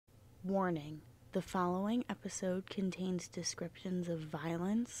Warning, the following episode contains descriptions of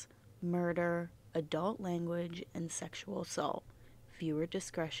violence, murder, adult language, and sexual assault. Viewer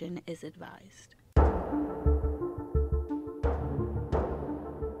discretion is advised.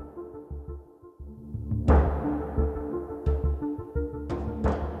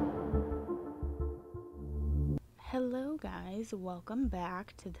 Hello guys, welcome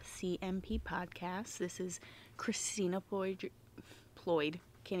back to the CMP podcast. This is Christina Ployd.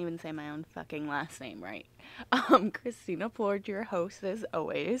 Can't even say my own fucking last name right. Christina Ployd, your host as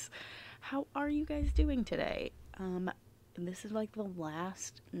always. How are you guys doing today? This is like the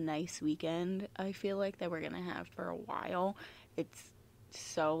last nice weekend I feel like that we're gonna have for a while. It's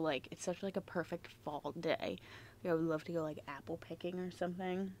such like a perfect fall day. I would love to go like apple picking or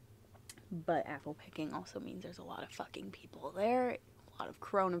something. But apple picking also means there's a lot of fucking people there, a lot of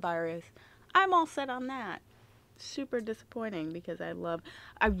coronavirus. I'm all set on that. Super disappointing because I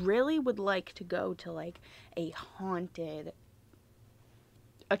really would like to go to like a haunted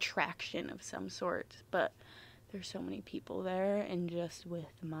attraction of some sort, but there's so many people there, and just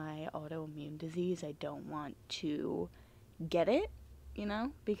with my autoimmune disease, I don't want to get it,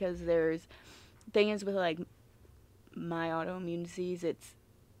 because thing is with like my autoimmune disease,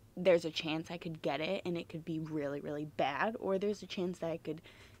 there's a chance I could get it and it could be really, really bad, or there's a chance that I could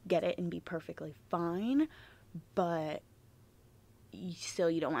get it and be perfectly fine, but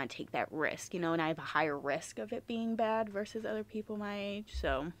you don't want to take that risk, and I have a higher risk of it being bad versus other people my age,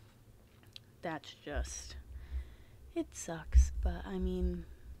 so that's just, it sucks, but I mean,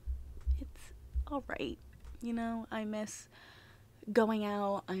 it's alright, I miss going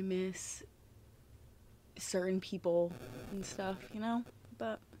out, I miss certain people and stuff,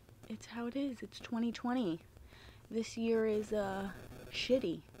 but it's how it is. It's 2020. This year is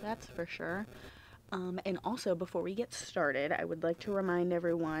shitty, that's for sure. And also, before we get started, I would like to remind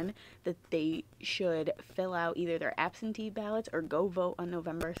everyone that they should fill out either their absentee ballots or go vote on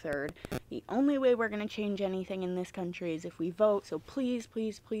November 3rd. The only way we're going to change anything in this country is if we vote, so please,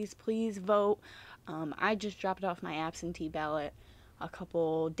 please, please, please vote. I just dropped off my absentee ballot a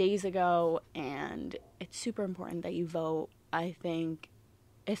couple days ago, and it's super important that you vote. I think,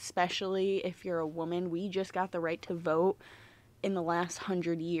 especially if you're a woman, we just got the right to vote in the last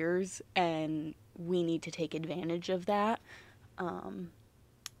 100 years, and we need to take advantage of that.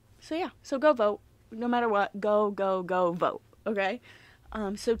 So go vote. No matter what, go vote, okay?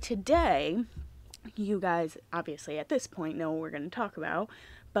 So today, you guys obviously at this point know what we're going to talk about,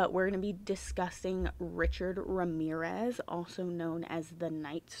 but we're going to be discussing Richard Ramirez, also known as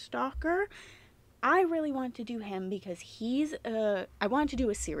the Stalker. I really want to do him because I wanted to do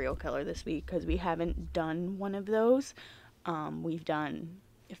a serial killer this week because we haven't done one of those. We've done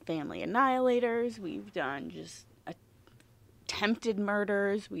family annihilators, we've done just attempted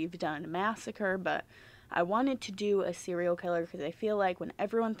murders, we've done massacre, but I wanted to do a serial killer because I feel like when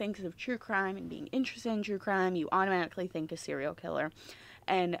everyone thinks of true crime and being interested in true crime, you automatically think of serial killer.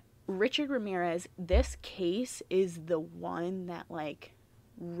 And Richard Ramirez, this case is the one that like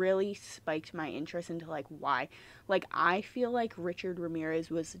really spiked my interest into like why. Like I feel like Richard Ramirez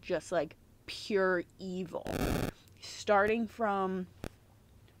was just like pure evil. Starting from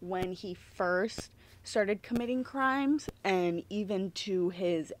when he first started committing crimes and even to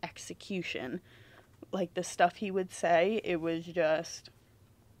his execution. Like the stuff he would say, it was just,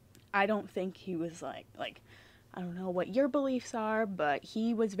 I don't think he was like, I don't know what your beliefs are, but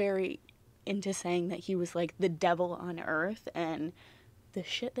he was very into saying that he was like the devil on earth, and the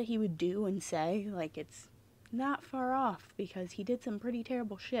shit that he would do and say, like, it's not far off because he did some pretty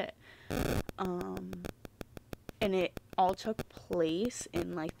terrible shit. And it all took place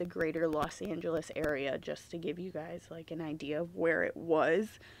in like the greater Los Angeles area, just to give you guys like an idea of where it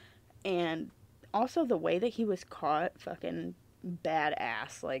was. And also the way that he was caught, fucking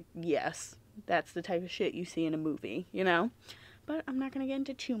badass. Like, yes, that's the type of shit you see in a movie, But I'm not going to get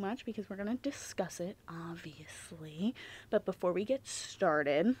into too much because we're going to discuss it, obviously. But before we get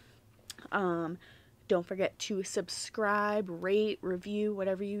started, don't forget to subscribe, rate, review,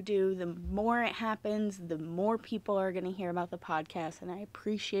 whatever you do. The more it happens, the more people are going to hear about the podcast, and I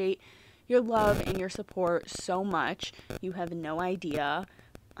appreciate your love and your support so much. You have no idea.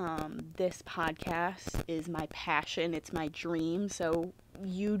 This podcast is my passion. It's my dream. So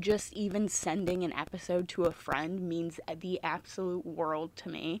you just even sending an episode to a friend means the absolute world to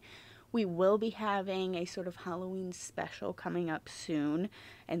me. We will be having a sort of Halloween special coming up soon,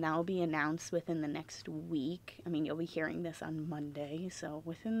 and that will be announced within the next week. I mean, you'll be hearing this on Monday, so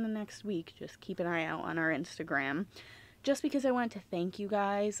within the next week, just keep an eye out on our Instagram. Just because I wanted to thank you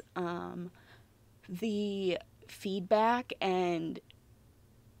guys. The feedback and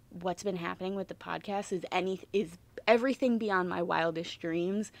what's been happening with the podcast is everything beyond my wildest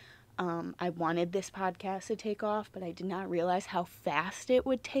dreams. I wanted this podcast to take off, but I did not realize how fast it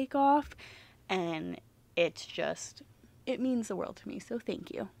would take off. And it means the world to me. So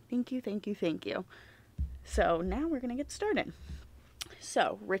thank you. Thank you, thank you, thank you. So now we're going to get started.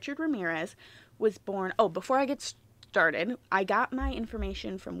 So Richard Ramirez was born... Oh, before I get started, I got my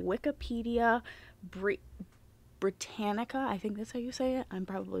information from Wikipedia, Britannica, I think that's how you say it. I'm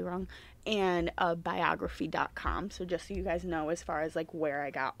probably wrong. And biography.com. So just so you guys know as far as like where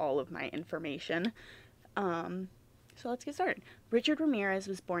I got all of my information. So let's get started. Richard Ramirez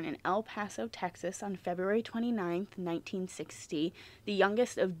was born in El Paso, Texas on February 29th, 1960, the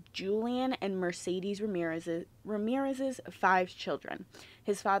youngest of Julian and Mercedes Ramirez's 5 children.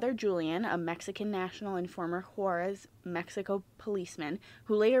 His father, Julian, a Mexican national and former Juarez, Mexico policeman,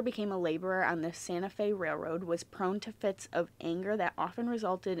 who later became a laborer on the Santa Fe Railroad, was prone to fits of anger that often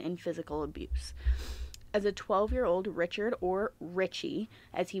resulted in physical abuse. As a 12-year-old, Richard, or Richie,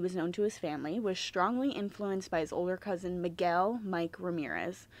 as he was known to his family, was strongly influenced by his older cousin Miguel Mike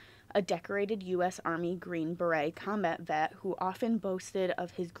Ramirez, a decorated U.S. Army Green Beret combat vet who often boasted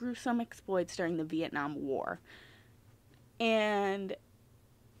of his gruesome exploits during the Vietnam War. And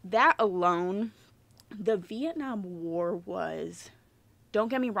that alone, the Vietnam War was, don't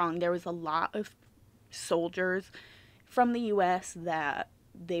get me wrong, there was a lot of soldiers from the U.S. that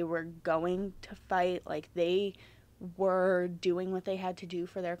they were going to fight, like they were doing what they had to do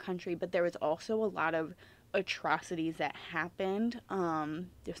for their country, but there was also a lot of atrocities that happened,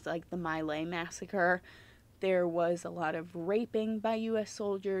 just like the My Lai massacre. There was a lot of raping by U.S.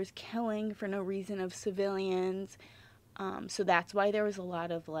 soldiers, killing for no reason of civilians, so that's why there was a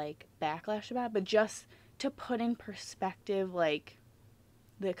lot of like backlash about it. But just to put in perspective, like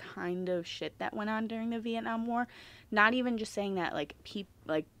the kind of shit that went on during the Vietnam War, not even just saying that like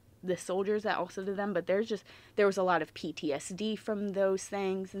the soldiers that also did them, but there was a lot of PTSD from those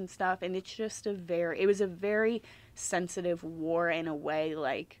things and stuff, and it's just it was a very sensitive war in a way.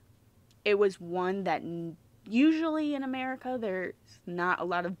 Like it was one that usually in America there's not a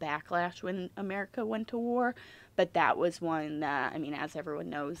lot of backlash when America went to war, but that was one that, I mean, as everyone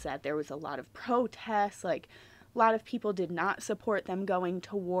knows, that there was a lot of protests, like a lot of people did not support them going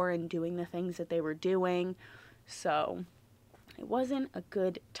to war and doing the things that they were doing. So it wasn't a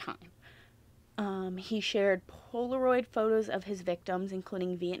good time. He shared Polaroid photos of his victims,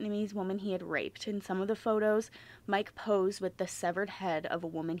 including Vietnamese woman he had raped. In some of the photos, Mike posed with the severed head of a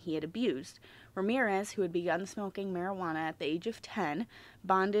woman he had abused. Ramirez, who had begun smoking marijuana at the age of 10,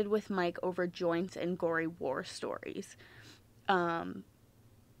 bonded with Mike over joints and gory war stories. And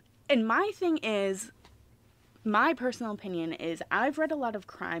my thing is, my personal opinion is, I've read a lot of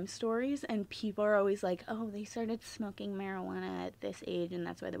crime stories, and people are always like, oh, they started smoking marijuana at this age, and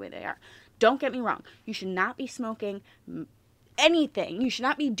that's why the way they are. Don't get me wrong. You should not be smoking anything. You should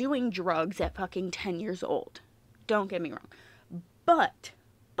not be doing drugs at fucking 10 years old. Don't get me wrong. But,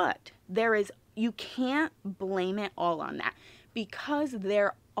 you can't blame it all on that. Because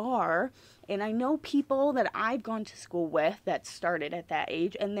there are, and I know people that I've gone to school with that started at that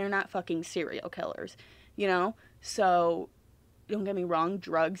age, and they're not fucking serial killers. You know, so don't get me wrong,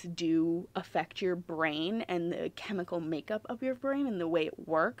 drugs do affect your brain and the chemical makeup of your brain and the way it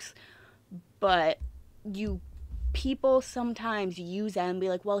works, but people sometimes use that and be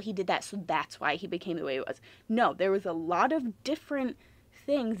like, well, he did that, so that's why he became the way he was. No, there was a lot of different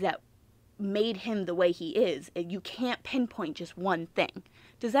things that made him the way he is, and you can't pinpoint just one thing.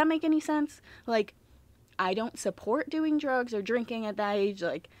 Does that make any sense? Like, I don't support doing drugs or drinking at that age.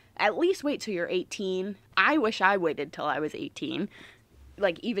 Like, at least wait till you're 18. I wish I waited till I was 18.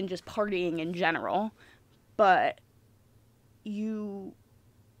 Like, even just partying in general. But you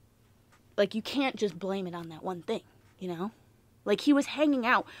can't just blame it on that one thing, you know? Like, he was hanging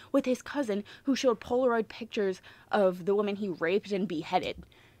out with his cousin who showed Polaroid pictures of the woman he raped and beheaded.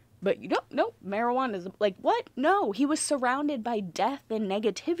 But you don't know, marijuana is, like, what? No, he was surrounded by death and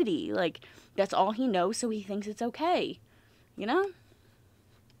negativity. Like, that's all he knows, so he thinks it's okay. You know?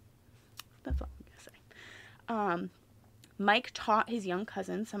 That's all I'm going to say. Mike taught his young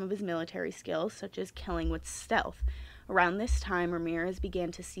cousin some of his military skills, such as killing with stealth. Around this time, Ramirez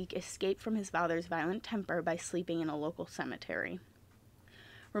began to seek escape from his father's violent temper by sleeping in a local cemetery.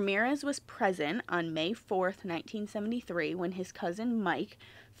 Ramirez was present on May 4th, 1973, when his cousin Mike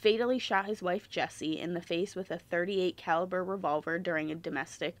fatally shot his wife Jessie in the face with a .38 caliber revolver during a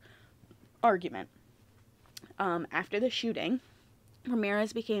domestic argument. After the shooting,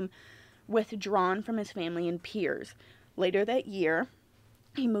 Ramirez became withdrawn from his family and peers. Later that year,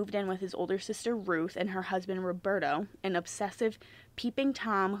 He moved in with his older sister Ruth and her husband Roberto, an obsessive peeping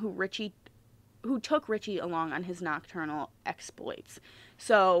Tom who took Richie along on his nocturnal exploits.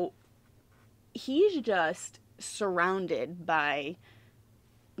 So he's just surrounded by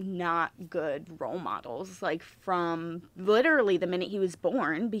not good role models, like from literally the minute he was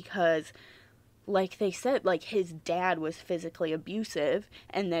born, because like they said, like his dad was physically abusive,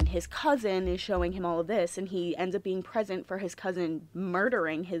 and then his cousin is showing him all of this, and he ends up being present for his cousin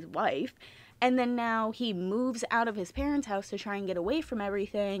murdering his wife. And then now he moves out of his parents' house to try and get away from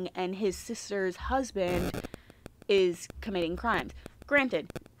everything, and his sister's husband is committing crimes.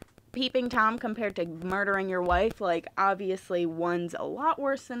 Granted, peeping Tom compared to murdering your wife, like, obviously one's a lot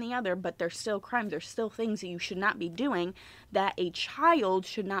worse than the other, but they're still crimes. They're still things that you should not be doing, that a child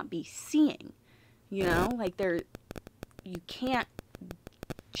should not be seeing. You know? Like, you can't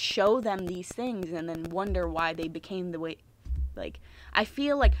show them these things and then wonder why they became the way. Like, I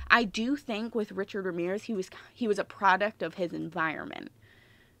feel like, I do think with Richard Ramirez, he was a product of his environment.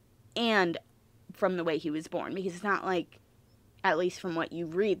 And from the way he was born. Because it's not like, at least from what you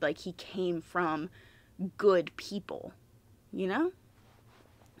read, like he came from good people, you know?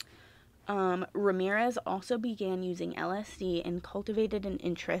 Ramirez also began using LSD and cultivated an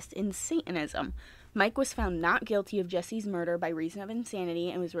interest in Satanism. Mike was found not guilty of Jesse's murder by reason of insanity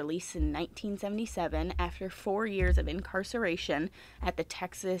and was released in 1977 after 4 years of incarceration at the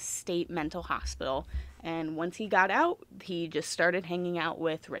Texas State Mental Hospital. And once he got out, he just started hanging out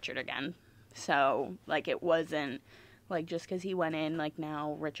with Richard again. So, like, it wasn't like, just because he went in, like,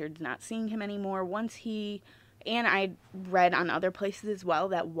 now Richard's not seeing him anymore. And I read on other places as well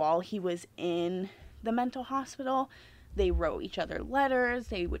that while he was in the mental hospital, they wrote each other letters,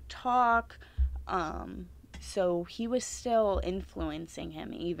 they would talk. So he was still influencing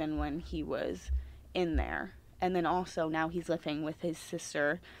him even when he was in there. And then also now he's living with his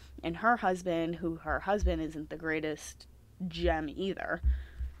sister and her husband, who her husband isn't the greatest gem either.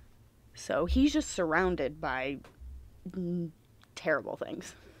 So he's just surrounded by terrible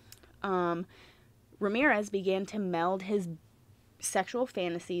things. Ramirez began to meld his sexual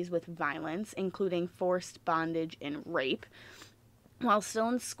fantasies with violence, including forced bondage and rape. While still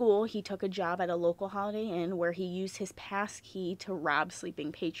in school, he took a job at a local Holiday Inn where he used his pass key to rob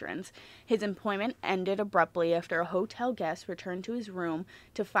sleeping patrons. His employment ended abruptly after a hotel guest returned to his room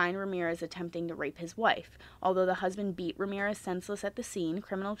to find Ramirez attempting to rape his wife. Although the husband beat Ramirez senseless at the scene,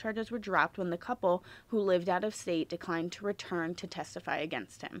 criminal charges were dropped when the couple, who lived out of state, declined to return to testify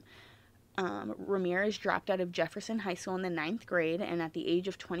against him. Ramirez dropped out of Jefferson High School in the 9th grade, and at the age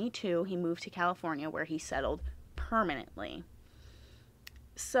of 22, he moved to California, where he settled permanently.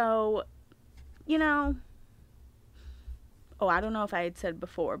 So, you know, I don't know if I had said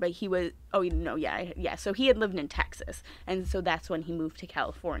before, but he was, so he had lived in Texas, and so that's when he moved to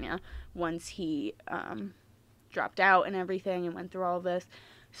California, once he dropped out and everything and went through all of this.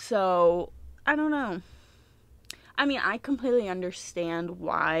 So, I don't know. I mean, I completely understand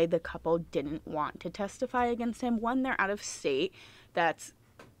why the couple didn't want to testify against him. One, they're out of state.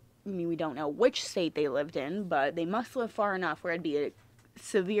 We don't know which state they lived in, but they must live far enough where it'd be a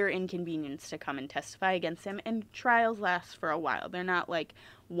severe inconvenience to come and testify against him, and trials last for a while. They're not like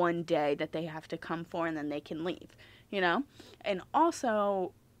one day that they have to come for and then they can leave, you know? And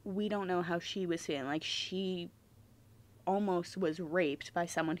also, we don't know how she was feeling. Like, she almost was raped by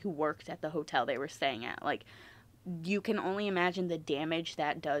someone who worked at the hotel they were staying at. Like, you can only imagine the damage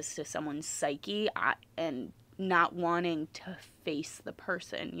that does to someone's psyche and not wanting to face the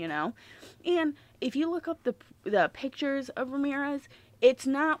person, you know? And if you look up the pictures of Ramirez, it's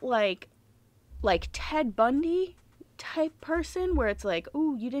not like Ted Bundy type person where it's like,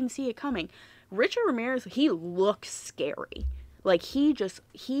 ooh, you didn't see it coming. Richard Ramirez, he looks scary. Like, he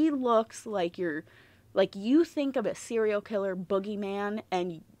looks like you think of a serial killer boogeyman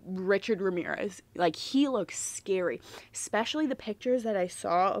and Richard Ramirez. Like, he looks scary. Especially the pictures that I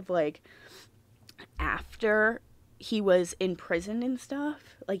saw of, like, after he was in prison and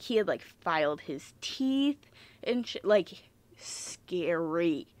stuff. Like, he had, like, filed his teeth and shit. Like,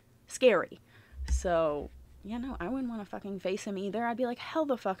 scary. So, I wouldn't want to fucking face him either. I'd be like, hell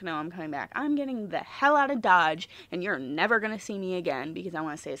the fuck no, I'm coming back. I'm getting the hell out of Dodge, and you're never gonna see me again, because I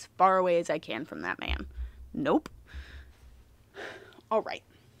want to stay as far away as I can from that man. Nope. Alright.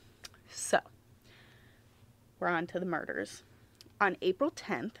 So, we're on to the murders. On April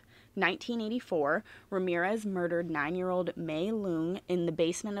 10th, 1984, Ramirez murdered 9-year-old Mei Leung in the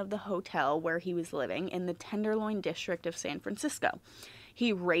basement of the hotel where he was living in the Tenderloin district of San Francisco.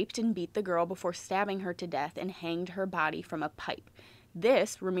 He raped and beat the girl before stabbing her to death and hanged her body from a pipe.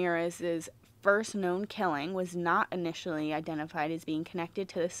 This, Ramirez's first known killing was not initially identified as being connected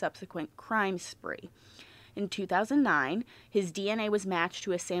to the subsequent crime spree. In 2009, his DNA was matched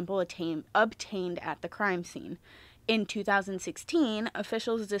to a sample obtained at the crime scene. In 2016,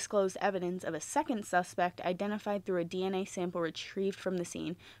 officials disclosed evidence of a second suspect identified through a DNA sample retrieved from the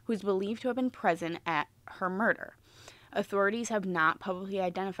scene, who is believed to have been present at her murder. Authorities have not publicly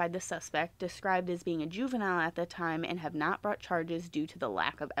identified the suspect, described as being a juvenile at the time, and have not brought charges due to the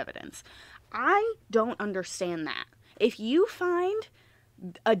lack of evidence. I don't understand that. If you find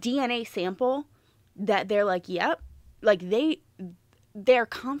a DNA sample that they're like, yep, like they're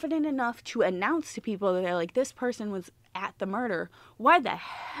confident enough to announce to people that they're like, this person was at the murder, why the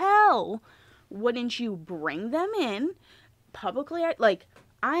hell wouldn't you bring them in publicly? Like,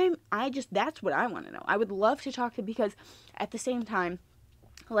 that's what I want to know. I would love to talk to, because at the same time,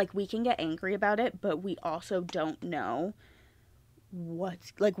 like, we can get angry about it, but we also don't know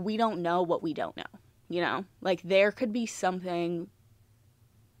we don't know what we don't know, you know? Like, there could be something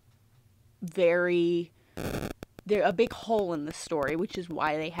a big hole in the story, which is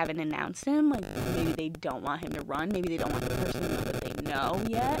why they haven't announced him. Like, maybe they don't want him to run. Maybe they don't want the person to know that they know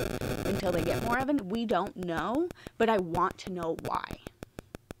yet until they get more evidence. We don't know, but I want to know why.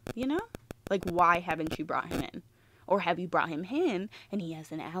 You know? Like, why haven't you brought him in? Or have you brought him in and he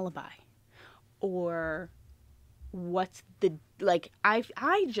has an alibi? Or what's the, like, I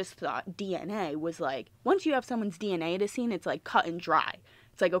just thought DNA was like, once you have someone's DNA at a scene, it's like cut and dry.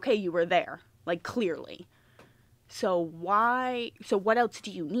 It's like, okay, you were there. Like, clearly. So what else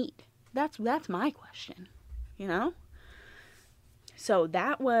do you need? That's my question, you know? So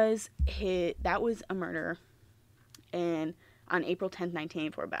that was a murder on April 10th,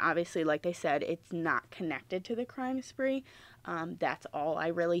 1984. But obviously, like they said, it's not connected to the crime spree. That's all I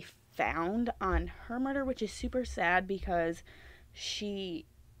really found on her murder, which is super sad, because she,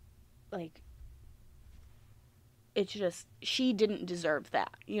 like, it's just, she didn't deserve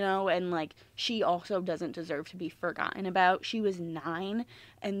that, you know? And, like, she also doesn't deserve to be forgotten about. She was 9,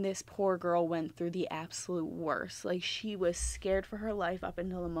 and this poor girl went through the absolute worst. Like, she was scared for her life up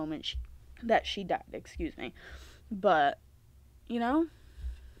until the moment that she died, excuse me. But, you know,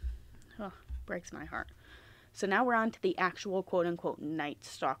 breaks my heart. So now we're on to the actual quote-unquote Night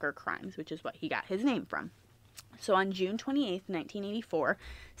Stalker crimes, which is what he got his name from. So on June 28th, 1984,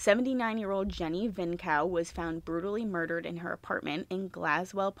 79-year-old Jenny Vincow was found brutally murdered in her apartment in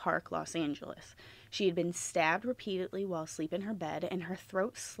Glaswell Park, Los Angeles. She had been stabbed repeatedly while asleep in her bed, and her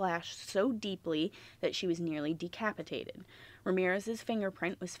throat slashed so deeply that she was nearly decapitated. Ramirez's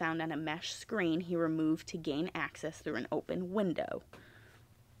fingerprint was found on a mesh screen he removed to gain access through an open window.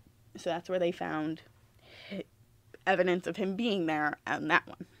 So that's where they found evidence of him being there on that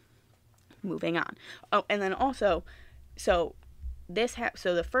one. Moving on. Oh, and then also, so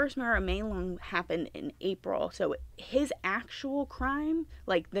the first murder of May Long happened in April. So his actual crime,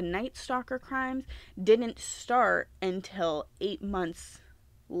 like the Night Stalker crimes, didn't start until 8 months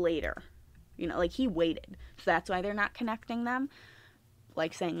later. You know, like, he waited. So that's why they're not connecting them.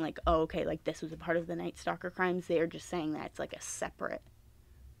 Like, saying, like, oh, okay, like, this was a part of the Night Stalker crimes. They're just saying that it's, like, a separate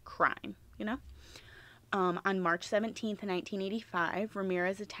crime, you know? On March 17th, 1985,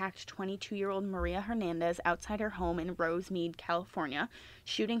 Ramirez attacked 22-year-old Maria Hernandez outside her home in Rosemead, California,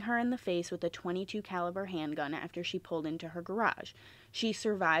 shooting her in the face with a .22 caliber handgun after she pulled into her garage. She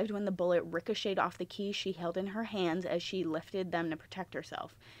survived when the bullet ricocheted off the keys she held in her hands as she lifted them to protect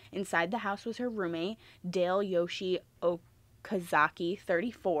herself. Inside the house was her roommate, Dale Yoshi Okazaki,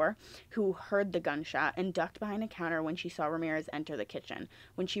 34, who heard the gunshot and ducked behind a counter when she saw Ramirez enter the kitchen.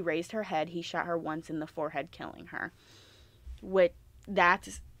 When she raised her head, he shot her once in the forehead, killing her.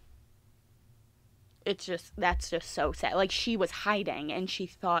 That's just so sad. Like, she was hiding and she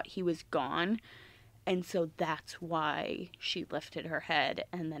thought he was gone, and so that's why she lifted her head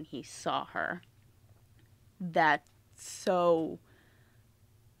and then he saw her. That's so,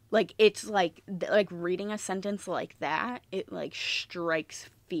 like, it's like reading a sentence like that, it, like,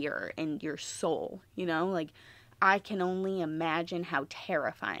 strikes fear in your soul, you know? Like, I can only imagine how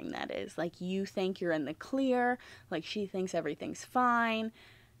terrifying that is. Like, you think you're in the clear, like, she thinks everything's fine,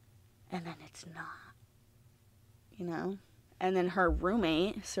 and then it's not, you know? And then her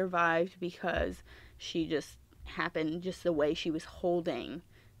roommate survived because she just happened, just the way she was holding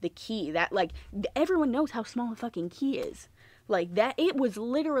the key, that, like, everyone knows how small a fucking key is. Like, that, it was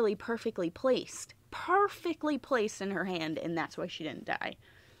literally perfectly placed in her hand, and that's why she didn't die.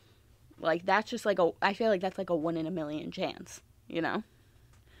 Like, that's just like I feel like that's like a 1 in a million chance, you know?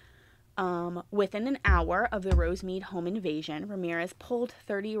 Within an hour of the Rosemead home invasion, Ramirez pulled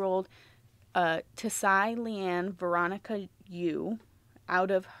 30-year-old Tsai Leanne Veronica Yu out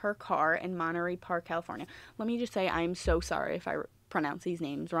of her car in Monterey Park, California. Let me just say, I'm so sorry if I pronounce these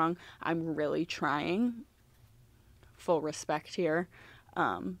names wrong. I'm really trying. Full respect here.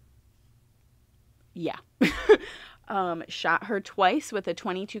 Yeah. Shot her twice with a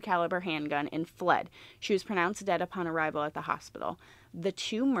 .22 caliber handgun and fled. She was pronounced dead upon arrival at the hospital. The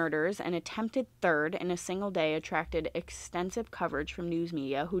two murders, an attempted third in a single day, attracted extensive coverage from news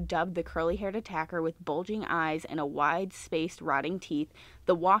media, who dubbed the curly-haired attacker with bulging eyes and a wide-spaced rotting teeth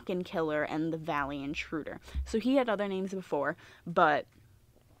the walk-in killer and the valley intruder. So he had other names before, but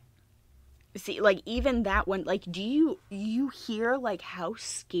see, like, even that one, like, do you hear, like, how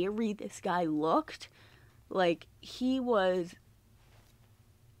scary this guy looked? Like, he was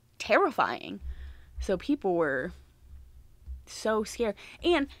terrifying. So people were so scared.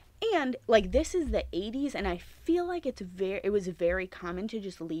 And like, this is the 80s, and I feel like it was very common to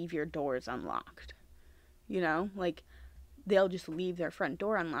just leave your doors unlocked. You know? Like, they'll just leave their front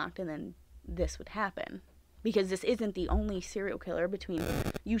door unlocked, and then this would happen. Because this isn't the only serial killer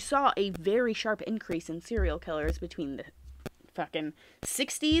you saw a very sharp increase in serial killers between the fucking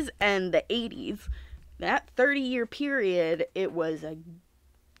 60s and the 80s. That 30-year period, it was a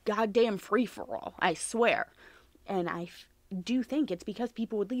goddamn free-for-all, I swear. And I do think it's because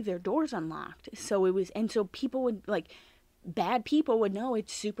people would leave their doors unlocked. So people would, like, bad people would know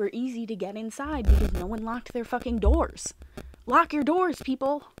it's super easy to get inside because no one locked their fucking doors. Lock your doors,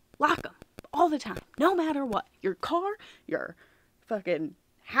 people. Lock them. All the time. No matter what. Your car, your fucking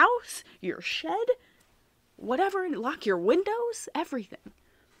house, your shed, whatever. Lock your windows, everything.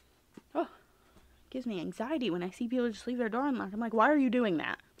 Oh, gives me anxiety when I see people just leave their door unlocked. I'm like, why are you doing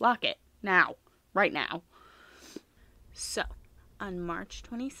that? Lock it. Now. Right now. So, on March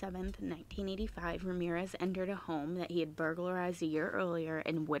 27th, 1985, Ramirez entered a home that he had burglarized a year earlier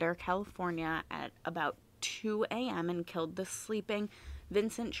in Whittier, California at about 2 a.m. and killed the sleeping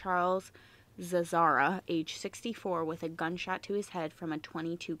Vincent Charles Zazzara, age 64, with a gunshot to his head from a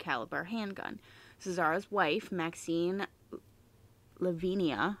 .22 caliber handgun. Zazzara's wife, Maxine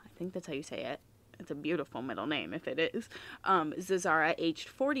Lavinia, I think that's how you say it. It's a beautiful middle name if it is. Zazzara, aged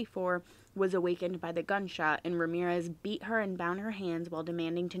 44, was awakened by the gunshot, and Ramirez beat her and bound her hands while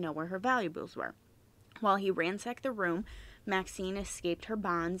demanding to know where her valuables were. While he ransacked the room, Maxine escaped her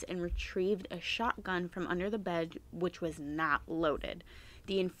bonds and retrieved a shotgun from under the bed, which was not loaded.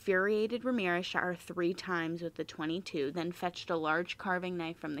 The infuriated Ramirez shot her 3 times with the .22, then fetched a large carving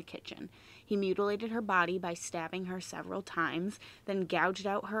knife from the kitchen. He mutilated her body by stabbing her several times, then gouged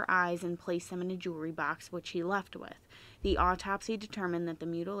out her eyes and placed them in a jewelry box, which he left with. The autopsy determined that the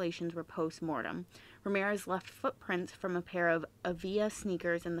mutilations were post-mortem. Ramirez left footprints from a pair of Avia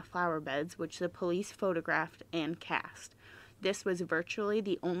sneakers in the flower beds, which the police photographed and cast. This was virtually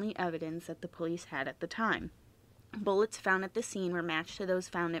the only evidence that the police had at the time. Bullets found at the scene were matched to those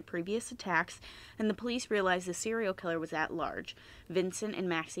found at previous attacks, and the police realized the serial killer was at large. Vincent and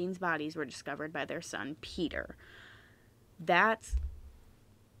Maxine's bodies were discovered by their son, Peter. That's,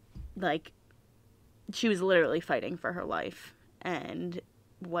 like, she was literally fighting for her life, and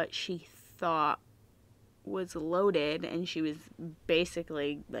what she thought was loaded, and she was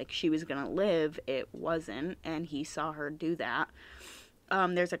basically, like, she was gonna live, it wasn't, and he saw her do that.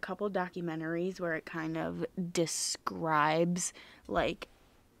 There's a couple documentaries where it kind of describes, like,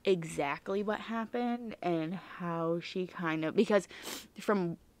 exactly what happened and how she kind of, because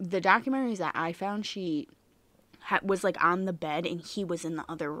from the documentaries that I found, she was, like, on the bed and he was in the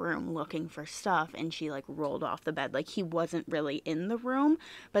other room looking for stuff, and she, like, rolled off the bed. Like, he wasn't really in the room,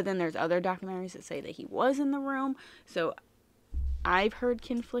 but then there's other documentaries that say that he was in the room. So I've heard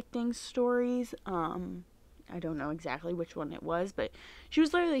conflicting stories. I don't know exactly which one it was, but she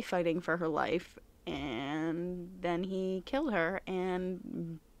was literally fighting for her life, and then he killed her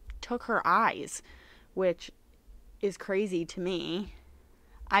and took her eyes, which is crazy to me.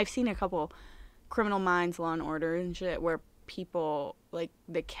 I've seen a couple Criminal Minds, Law and Order and shit where people, like,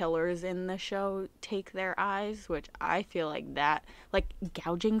 the killers in the show take their eyes, which I feel like that, like,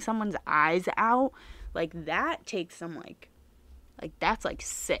 gouging someone's eyes out, like, that takes some, like, that's, like,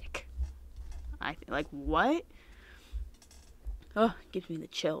 sick. I feel like, what? Oh, it gives me the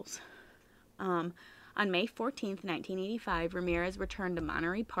chills. On May 14th, 1985, Ramirez returned to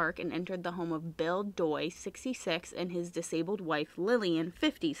Monterey Park and entered the home of Bill Doy, 66, and his disabled wife, Lillian,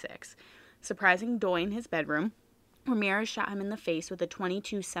 56. Surprising Doy in his bedroom, Ramirez shot him in the face with a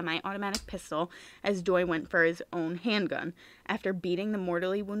 .22 semi-automatic pistol as Doy went for his own handgun. After beating the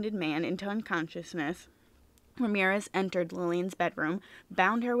mortally wounded man into unconsciousness, Ramirez entered Lillian's bedroom,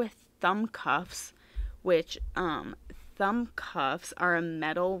 bound her with thumb cuffs, which, thumb cuffs are a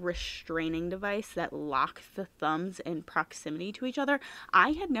metal restraining device that lock the thumbs in proximity to each other.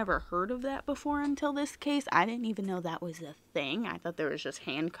 I had never heard of that before until this case. I didn't even know that was a thing. I thought there was just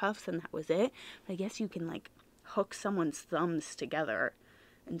handcuffs and that was it. But I guess you can, like, hook someone's thumbs together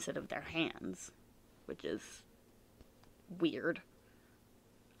instead of their hands, which is weird.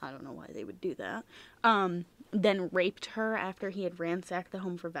 I don't know why they would do that. Then raped her after he had ransacked the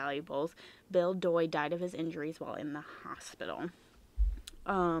home for valuables. Bill Doy died of his injuries while in the hospital.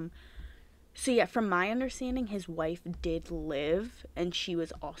 So yeah, from my understanding, his wife did live, and she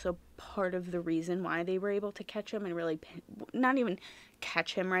was also part of the reason why they were able to catch him and really, not even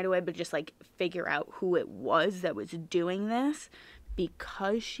catch him right away, but just, like, figure out who it was that was doing this,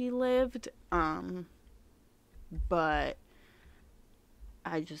 because she lived. But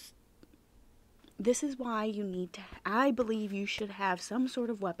this is why you need to, I believe you should have some sort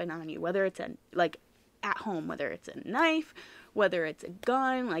of weapon on you, whether it's like, at home, whether it's a knife, whether it's a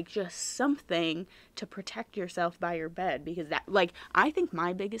gun, like, just something to protect yourself by your bed, because that, like, I think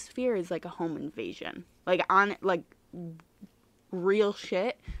my biggest fear is, like, a home invasion, like, real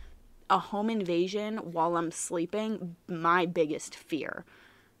shit, a home invasion while I'm sleeping, my biggest fear,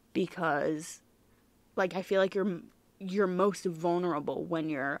 because, like, I feel like you're most vulnerable when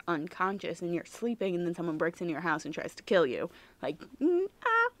you're unconscious and you're sleeping, and then someone breaks into your house and tries to kill you. Like,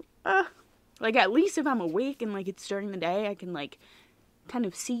 like, at least if I'm awake and, like, it's during the day, I can, like, kind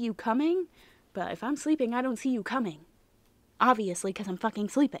of see you coming. But if I'm sleeping, I don't see you coming. Obviously, because I'm fucking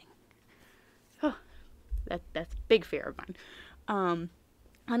sleeping. Oh, that's a big fear of mine. On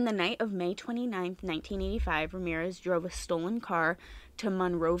the night of May 29th, 1985, Ramirez drove a stolen car to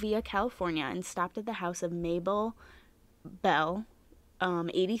Monrovia, California, and stopped at the house of Mabel Bell,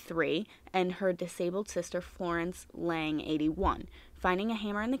 83, and her disabled sister Florence Lang, 81. Finding a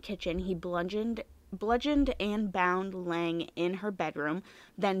hammer in the kitchen, he bludgeoned and bound Lang in her bedroom,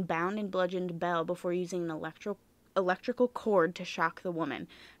 then bound and bludgeoned Bell before using an electrical cord to shock the woman.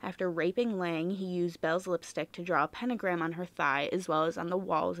 After raping Lang, he used Bell's lipstick to draw a pentagram on her thigh as well as on the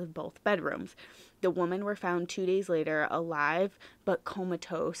walls of both bedrooms. The women were found 2 days later alive but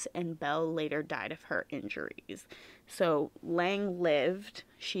comatose, and Bell later died of her injuries. So Lang lived.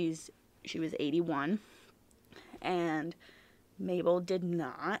 She was 81, and Mabel did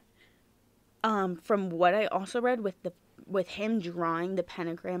not. From what I also read, with him drawing the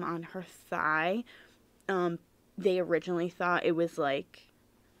pentagram on her thigh, they originally thought it was like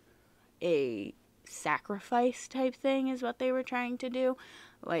a sacrifice type thing is what they were trying to do.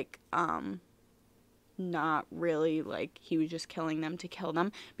 Like, not really like he was just killing them to kill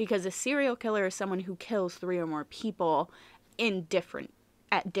them, because a serial killer is someone who kills 3 or more people at different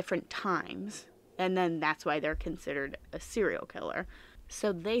times, and then that's why they're considered a serial killer.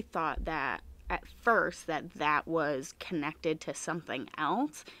 So they thought that at first that was connected to something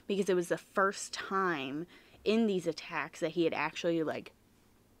else, because it was the first time in these attacks that he had actually, like,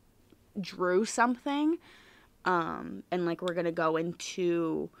 drew something. And, like, we're gonna go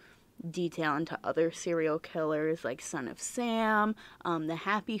into detail into other serial killers, like Son of Sam, the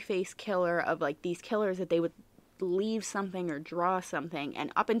Happy Face killer, of, like, these killers that they would leave something or draw something,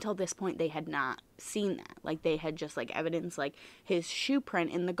 and up until this point they had not seen that. Like, they had just, like, evidence, like his shoe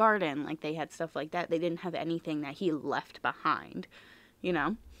print in the garden, like they had stuff like that. They didn't have anything that he left behind, you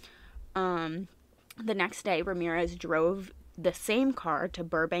know. The next day, Ramirez drove the same car to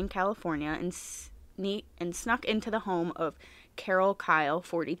Burbank, California, and snuck into the home of Carol Kyle,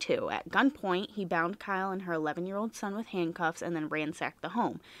 42. At gunpoint, he bound Kyle and her 11-year-old son with handcuffs and then ransacked the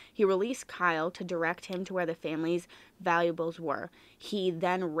home. He released Kyle to direct him to where the family's valuables were. He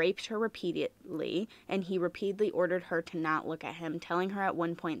then raped her repeatedly, and he repeatedly ordered her to not look at him, telling her at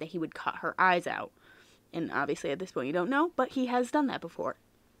one point that he would cut her eyes out. And obviously at this point you don't know, but he has done that before.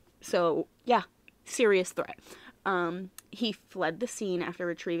 So, yeah, serious threat. He fled the scene after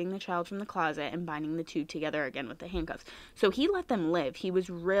retrieving the child from the closet and binding the two together again with the handcuffs. So he let them live. He was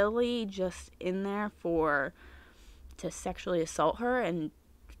really just in there to sexually assault her and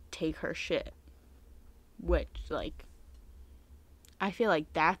take her shit. Which, like, I feel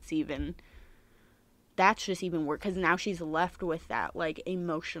like that's just even worse, because now she's left with that, like,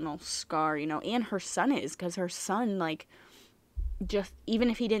 emotional scar, you know, and her son is, because her son, like, just, even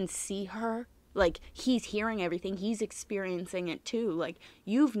if he didn't see her, like, he's hearing everything, he's experiencing it too. Like,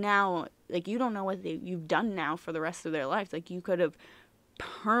 you've now, like, you don't know what you've done now for the rest of their lives. Like, you could have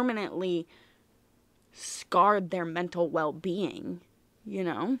permanently scarred their mental well-being, you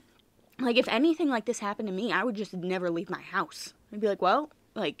know? Like, if anything like this happened to me, I would just never leave my house. I'd be like, well,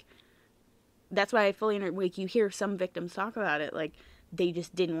 like, that's why I fully like, you hear some victims talk about it, like, they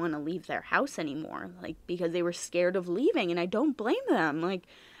just didn't want to leave their house anymore, like, because they were scared of leaving, and I don't blame them. Like,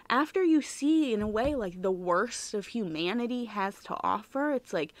 after you see, in a way, like, the worst of humanity has to offer,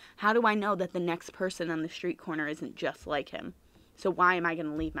 it's like, how do I know that the next person on the street corner isn't just like him? So why am I going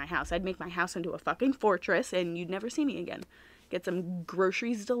to leave my house? I'd make my house into a fucking fortress, and you'd never see me again. Get some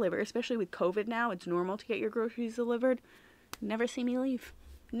groceries delivered, especially with COVID now. It's normal to get your groceries delivered. Never see me leave.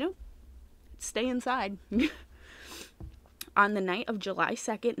 Nope. Stay inside. On the night of July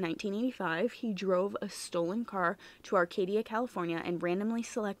 2nd, 1985, he drove a stolen car to Arcadia, California, and randomly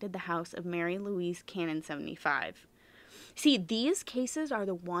selected the house of Mary Louise Cannon, 75. See, these cases are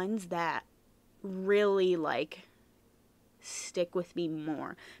the ones that really, like, stick with me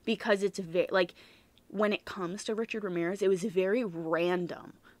more. Because it's very, like, when it comes to Richard Ramirez, it was very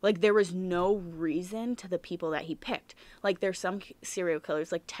random. Like, there was no reason to the people that he picked. Like, there's some serial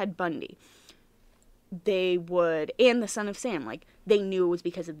killers, like Ted Bundy. They would, and the Son of Sam, like, they knew it was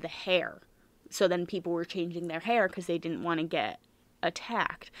because of the hair. So then people were changing their hair because they didn't want to get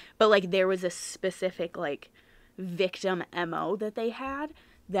attacked. But, like, there was a specific, like, victim MO that they had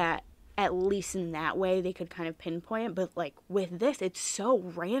that, at least in that way, they could kind of pinpoint. But, like, with this, it's so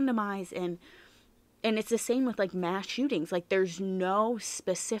randomized, and it's the same with, like, mass shootings. Like, there's no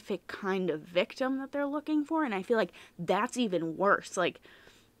specific kind of victim that they're looking for, and I feel like that's even worse. Like,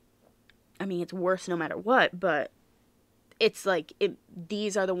 I mean, it's worse no matter what, but it's like,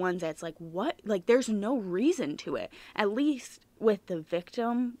 these are the ones that's like, what? Like, there's no reason to it. At least with the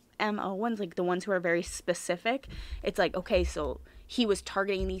victim MO ones, like the ones who are very specific, it's like, okay, so he was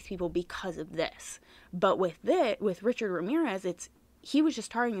targeting these people because of this. But with Richard Ramirez, he was just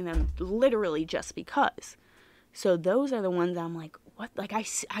targeting them literally just because. So those are the ones I'm like, what? Like, I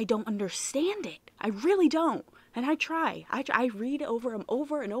don't understand it. I really don't. And I try. I read over them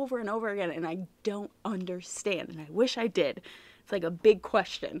over and over and over again, and I don't understand. And I wish I did. It's like a big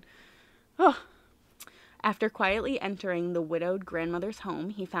question. Oh. After quietly entering the widowed grandmother's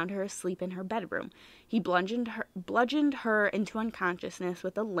home, he found her asleep in her bedroom. He bludgeoned her into unconsciousness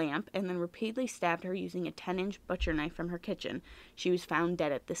with a lamp and then repeatedly stabbed her using a 10-inch butcher knife from her kitchen. She was found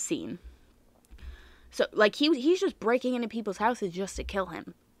dead at the scene. So, like, he's just breaking into people's houses just to kill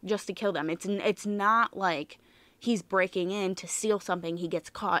him. Just to kill them. It's not like he's breaking in to steal something, he gets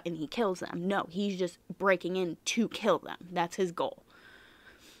caught, and he kills them. No, he's just breaking in to kill them. That's his goal.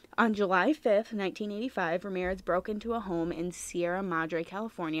 On July 5th, 1985, Ramirez broke into a home in Sierra Madre,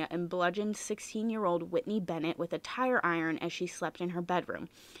 California, and bludgeoned 16-year-old Whitney Bennett with a tire iron as she slept in her bedroom.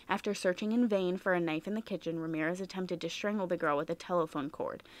 After searching in vain for a knife in the kitchen, Ramirez attempted to strangle the girl with a telephone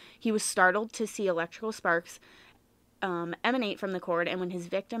cord. He was startled to see electrical sparks emanate from the cord, and when his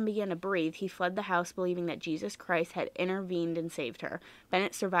victim began to breathe, he fled the house believing that Jesus Christ had intervened and saved her.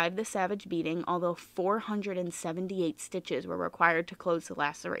 Bennett survived the savage beating, although 478 stitches were required to close the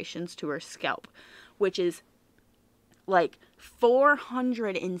lacerations to her scalp, which is, like,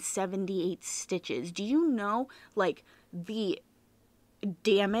 478 stitches. Do you know, like, the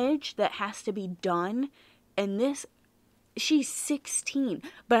damage that has to be done? And this, she's 16,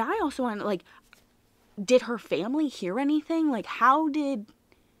 but I also want to, like, did her family hear anything? Like, did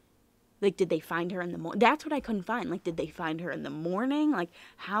they find her in the morning? That's what I couldn't find. Like, did they find her in the morning? Like,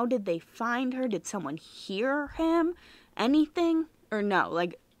 how did they find her? Did someone hear him? Anything? Or no?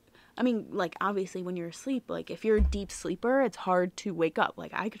 Like, I mean, like, obviously when you're asleep, like, if you're a deep sleeper, it's hard to wake up.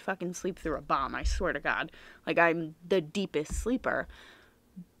 Like, I could fucking sleep through a bomb, I swear to God. Like, I'm the deepest sleeper.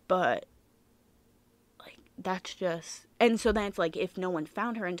 But that's just, and so then it's like, if no one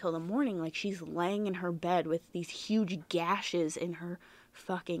found her until the morning, like, she's laying in her bed with these huge gashes in her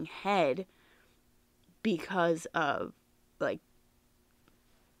fucking head because of, like,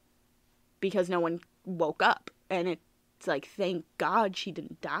 because no one woke up. And it's like, thank God she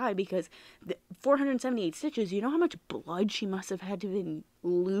didn't die, because 478 stitches, you know how much blood she must have had to have been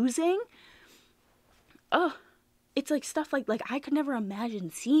losing? Ugh. It's like stuff like I could never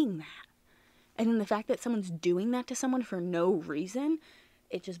imagine seeing that. And then the fact that someone's doing that to someone for no reason,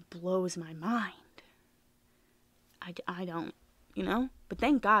 it just blows my mind. I don't, you know? But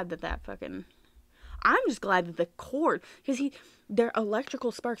thank God that fucking, I'm just glad that the cord, because there are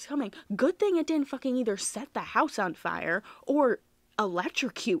electrical sparks coming. Good thing it didn't fucking either set the house on fire or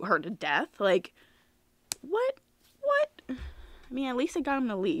electrocute her to death. Like, what? I mean, at least it got him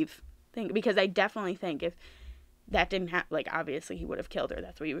to leave. Because I definitely think if that didn't happen, like, obviously he would have killed her.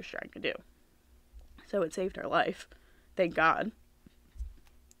 That's what he was trying to do. So it saved her life. Thank God.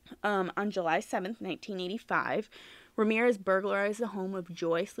 On July 7th, 1985, Ramirez burglarized the home of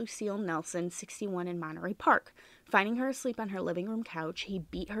Joyce Lucille Nelson, 61, in Monterey Park. Finding her asleep on her living room couch, he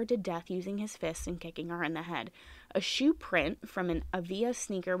beat her to death using his fists and kicking her in the head. A shoe print from an Avia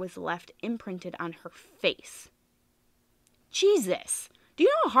sneaker was left imprinted on her face. Jesus! Do you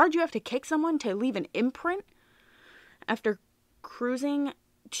know how hard you have to kick someone to leave an imprint? After cruising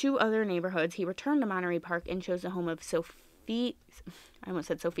 2 other neighborhoods, he returned to Monterey Park and chose the home of Sophie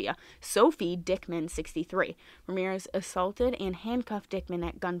Dickman, 63. Ramirez assaulted and handcuffed Dickman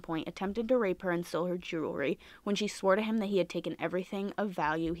at gunpoint, attempted to rape her, and stole her jewelry. When she swore to him that he had taken everything of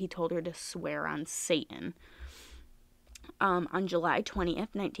value, he told her to swear on Satan. On July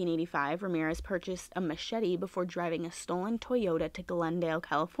 20th, 1985, Ramirez purchased a machete before driving a stolen Toyota to Glendale,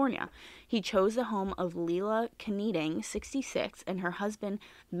 California. He chose the home of Leila Kneading, 66, and her husband,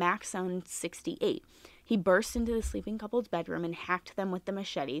 Maxon, 68. He burst into the sleeping couple's bedroom and hacked them with the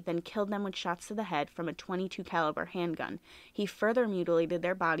machete, then killed them with shots to the head from a .22 caliber handgun. He further mutilated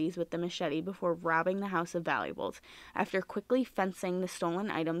their bodies with the machete before robbing the house of valuables. After quickly fencing the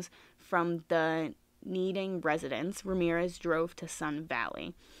stolen items from the Kneading residence, Ramirez drove to Sun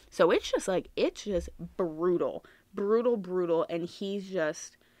Valley. So it's just brutal, and he's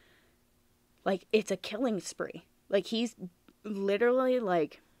just like, it's a killing spree. Like, he's literally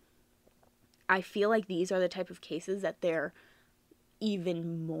like, I feel like these are the type of cases that they're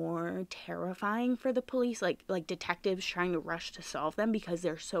even more terrifying for the police, like detectives trying to rush to solve them because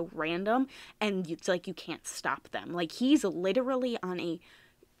they're so random and it's like you can't stop them. Like, he's literally on a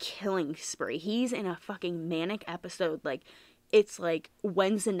killing spree. He's in a fucking manic episode. Like, it's like,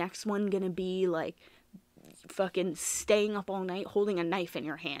 when's the next one gonna be? Like, fucking staying up all night holding a knife in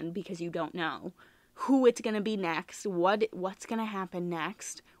your hand because you don't know who it's gonna be next, what's gonna happen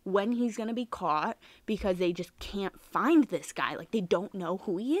next, when he's gonna be caught, because they just can't find this guy. Like, they don't know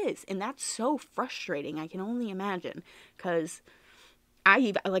who he is, and that's so frustrating. I can only imagine, because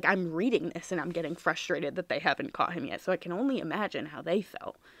I'm reading this and I'm getting frustrated that they haven't caught him yet, so I can only imagine how they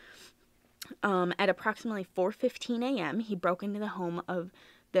felt. At approximately 4:15 a.m., he broke into the home of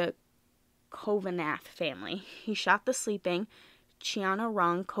the Kovanath family. He shot the sleeping Chiana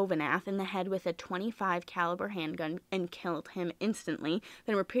Rong Kovanath in the head with a .25 caliber handgun and killed him instantly,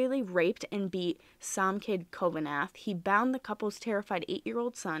 then repeatedly raped and beat Samkid Kovanath. He bound the couple's terrified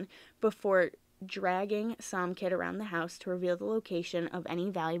 8-year-old son before dragging Samkid around the house to reveal the location of any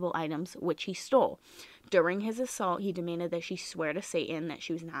valuable items which he stole. During his assault, he demanded that she swear to Satan that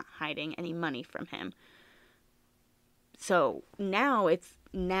she was not hiding any money from him. So now it's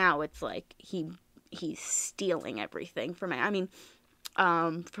like he's stealing everything from it. I mean,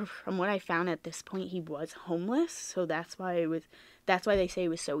 from what I found at this point, he was homeless, so that's why they say it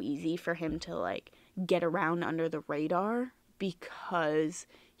was so easy for him to like get around under the radar, because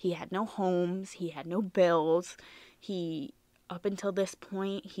he had no homes, he had no bills, up until this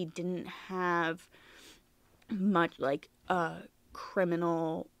point, he didn't have much like a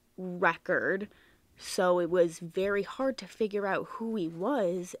criminal record. So it was very hard to figure out who he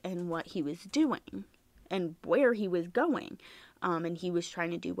was and what he was doing and where he was going. And he was trying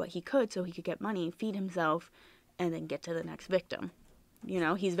to do what he could so he could get money, feed himself, and then get to the next victim. You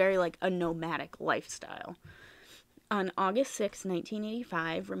know, he's very like a nomadic lifestyle. On August 6,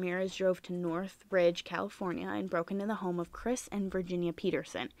 1985, Ramirez drove to Northridge, California, and broke into the home of Chris and Virginia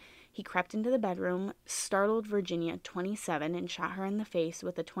Peterson. He crept into the bedroom, startled Virginia, 27, and shot her in the face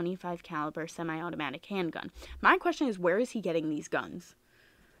with a .25 caliber semi-automatic handgun. My question is, where is he getting these guns?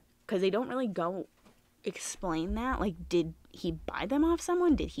 Because they don't really go explain that. Like, did he buy them off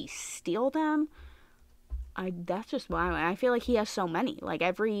someone? Did he steal them? That's just why I feel like he has so many. Like,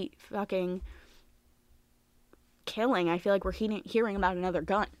 every fucking killing, I feel like we're hearing about another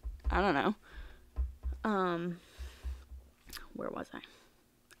gun. I don't know. Where was I?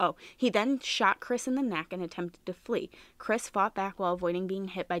 Oh, he then shot Chris in the neck and attempted to flee. Chris fought back while avoiding being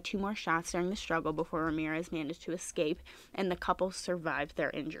hit by 2 more shots during the struggle before Ramirez managed to escape, and the couple survived their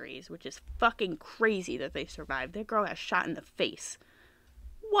injuries, which is fucking crazy that they survived. That girl got shot in the face.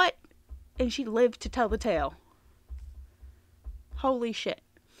 What? And she lived to tell the tale. Holy shit.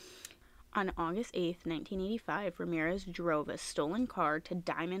 On August 8th, 1985, Ramirez drove a stolen car to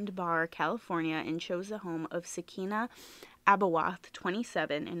Diamond Bar, California, and chose the home of Sakina Abawath,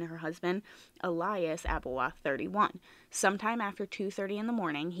 27, and her husband, Elias Abawath, 31. Sometime after 2:30 in the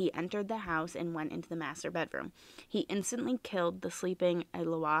morning, he entered the house and went into the master bedroom. He instantly killed the sleeping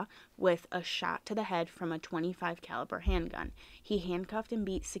Eliwa with a shot to the head from a .25 caliber handgun. He handcuffed and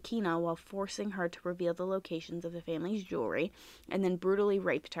beat Sakina while forcing her to reveal the locations of the family's jewelry, and then brutally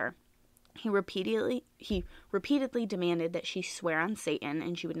raped her. He repeatedly demanded that she swear on Satan,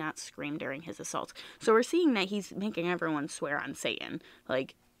 and she would not scream during his assaults. So we're seeing that he's making everyone swear on Satan.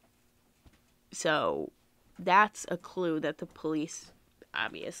 Like, so that's a clue that the police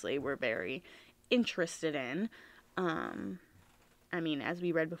obviously were very interested in. I mean, as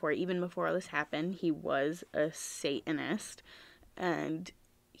we read before, even before this happened, he was a Satanist, and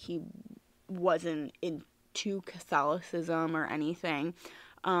he wasn't into Catholicism or anything.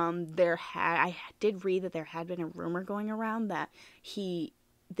 I did read that there had been a rumor going around that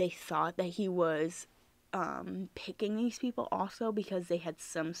they thought that he was picking these people also because they had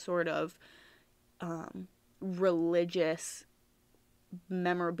some sort of religious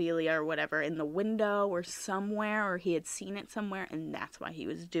memorabilia or whatever in the window or somewhere, or he had seen it somewhere, and that's why he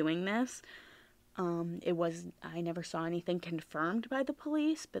was doing this. I never saw anything confirmed by the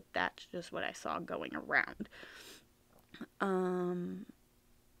police, but that's just what I saw going around.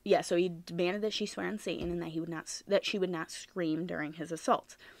 Yeah, so he demanded that she swear on Satan and that she would not scream during his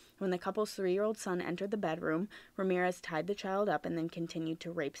assaults. When the couple's 3-year-old son entered the bedroom, Ramirez tied the child up and then continued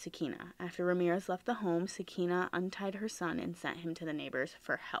to rape Sakina. After Ramirez left the home, Sakina untied her son and sent him to the neighbors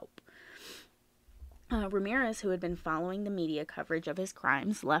for help. Ramirez, who had been following the media coverage of his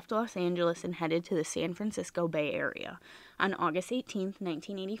crimes, left Los Angeles and headed to the San Francisco Bay Area. On August 18,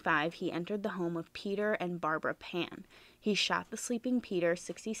 1985, he entered the home of Peter and Barbara Pan. He shot the sleeping Peter,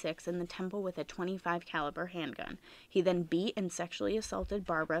 66, in the temple with a .25 caliber handgun. He then beat and sexually assaulted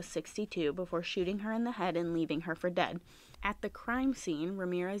Barbara, 62, before shooting her in the head and leaving her for dead. At the crime scene,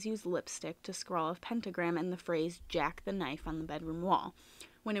 Ramirez used lipstick to scrawl a pentagram and the phrase "Jack the Knife" on the bedroom wall.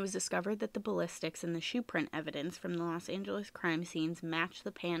 When it was discovered that the ballistics and the shoe print evidence from the Los Angeles crime scenes matched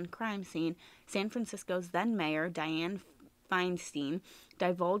the Pan crime scene, San Francisco's then mayor, Dianne Feinstein,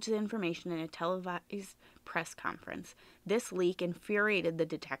 divulged the information in a televised press conference. This leak infuriated the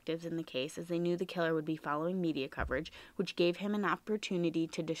detectives in the case, as they knew the killer would be following media coverage, which gave him an opportunity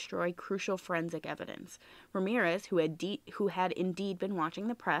to destroy crucial forensic evidence. Ramirez, who had indeed been watching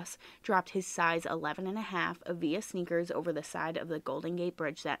the press, dropped his size 11.5 Avia sneakers over the side of the Golden Gate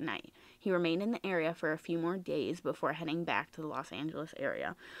Bridge that night. He remained in the area for a few more days before heading back to the Los Angeles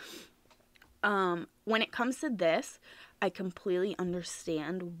area. When it comes to this, I completely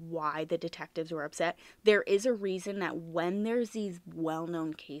understand why the detectives were upset. There is a reason that when there's these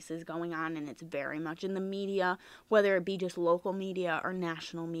well-known cases going on and it's very much in the media, whether it be just local media or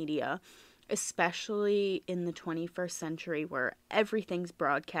national media, especially in the 21st century where everything's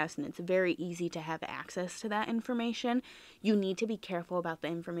broadcast and it's very easy to have access to that information, you need to be careful about the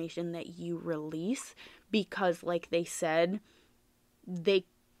information that you release because, like they said, they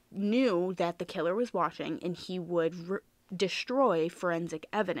knew that the killer was watching and he would destroy forensic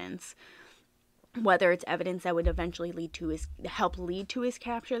evidence, whether it's evidence that would eventually help lead to his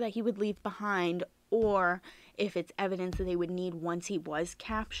capture that he would leave behind, or if it's evidence that they would need once he was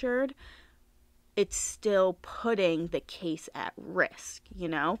captured. It's still putting the case at risk,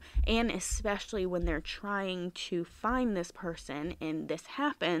 and especially when they're trying to find this person and this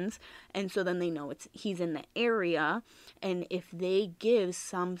happens, and so then they know he's in the area, and if they give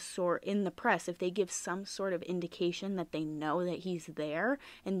some sort in the press, if they give some sort of indication that they know that he's there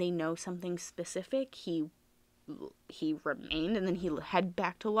and they know something specific, he remained, and then he head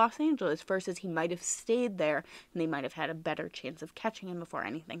back to Los Angeles versus he might have stayed there and they might have had a better chance of catching him before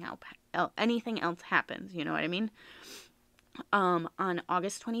anything else happens, you know what I mean? On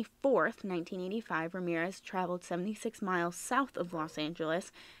August 24th, 1985, Ramirez traveled 76 miles south of Los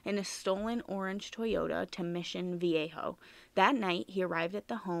Angeles in a stolen orange Toyota to Mission Viejo. That night, he arrived at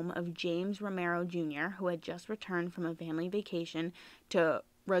the home of James Romero Jr., who had just returned from a family vacation to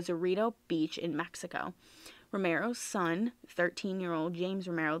Rosarito Beach in Mexico. Romero's son, 13-year-old James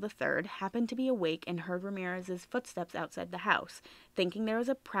Romero III, happened to be awake and heard Ramirez's footsteps outside the house. Thinking there was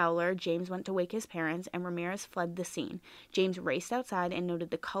a prowler, James went to wake his parents, and Ramirez fled the scene. James raced outside and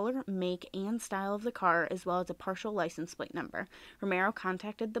noted the color, make, and style of the car, as well as a partial license plate number. Romero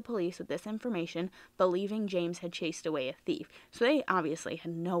contacted the police with this information, believing James had chased away a thief. So they obviously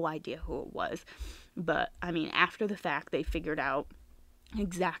had no idea who it was. But, after the fact, they figured out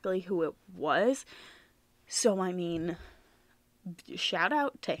exactly who it was. So, shout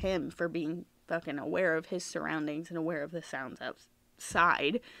out to him for being fucking aware of his surroundings and aware of the sounds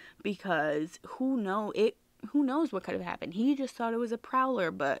outside, because who knows what could have happened. He just thought it was a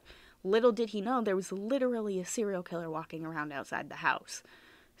prowler, but little did he know there was literally a serial killer walking around outside the house.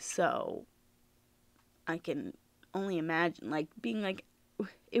 So, I can only imagine, being like,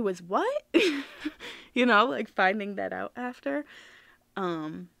 it was what? Finding that out after.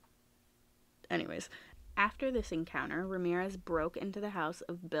 Anyways. After this encounter, Ramirez broke into the house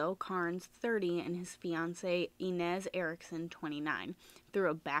of Bill Carnes, 30, and his fiancée Inez Erickson, 29, through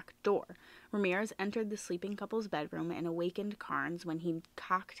a back door. Ramirez entered the sleeping couple's bedroom and awakened Carnes when he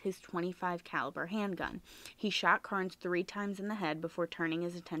cocked his .25 caliber handgun. He shot Carnes 3 times in the head before turning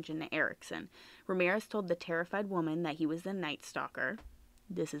his attention to Erickson. Ramirez told the terrified woman that he was the Night Stalker,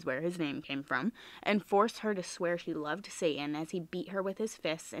 this is where his name came from, and forced her to swear she loved Satan as he beat her with his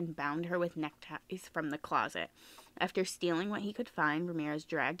fists and bound her with neckties from the closet. After stealing what he could find, Ramirez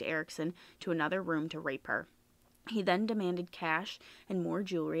dragged Erickson to another room to rape her. He then demanded cash and more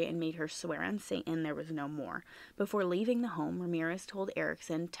jewelry and made her swear on Satan there was no more. Before leaving the home, Ramirez told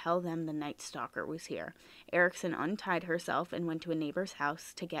Erickson, "Tell them the Night Stalker was here." Erickson untied herself and went to a neighbor's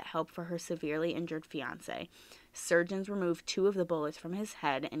house to get help for her severely injured fiancé. Surgeons removed 2 of the bullets from his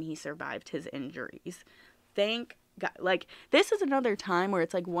head, and he survived his injuries. Thank God. Like, this is another time where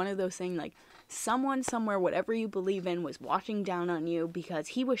it's like one of those things, like, someone somewhere, whatever you believe in, was watching down on you because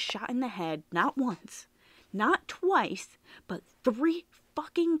he was shot in the head, not once, not twice, but 3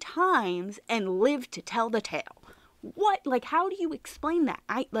 fucking times and lived to tell the tale. What? Like, how do you explain that?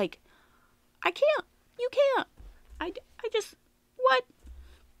 I can't. You can't. I just, what?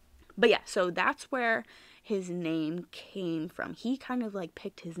 But yeah, so that's where his name came from. He kind of, like,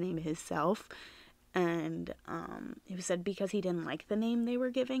 picked his name himself, and it was said because he didn't like the name they were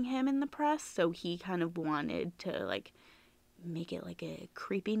giving him in the press, so he kind of wanted to, like, make it, like, a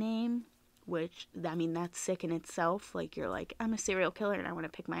creepy name. Which, I mean, that's sick in itself. Like, you're like, I'm a serial killer and I want to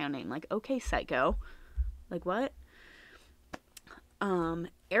pick my own name. Like, okay, psycho. Like, what?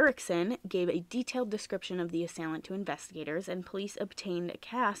 Erickson gave a detailed description of the assailant to investigators, and police obtained a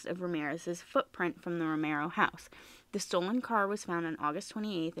cast of Ramirez's footprint from the Romero house. The stolen car was found on August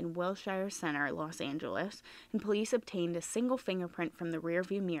 28th in Wilshire Center, Los Angeles, and police obtained a single fingerprint from the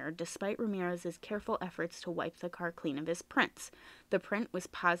rearview mirror, despite Ramirez's careful efforts to wipe the car clean of his prints. The print was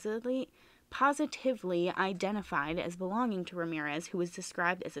positively identified as belonging to Ramirez, who was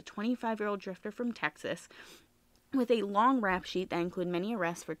described as a 25-year-old drifter from Texas, with a long rap sheet that included many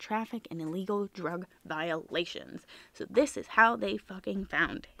arrests for traffic and illegal drug violations. So this is how they fucking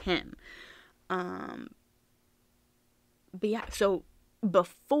found him. But yeah, so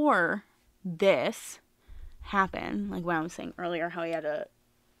before this happened, like what I was saying earlier, how he had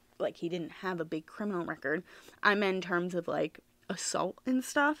he didn't have a big criminal record. I meant in terms of, like, assault and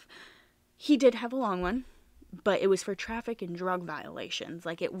stuff. He did have a long one, but it was for traffic and drug violations.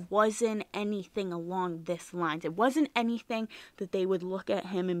 Like, it wasn't anything along this lines. It wasn't anything that they would look at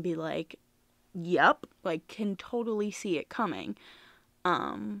him and be like, yep, like, can totally see it coming.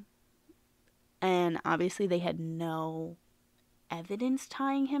 And obviously they had no evidence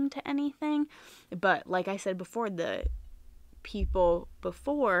tying him to anything. But like I said before, the people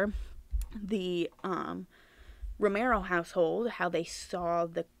before the Romero household, how they saw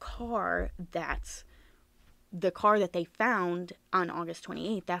the car that they found on August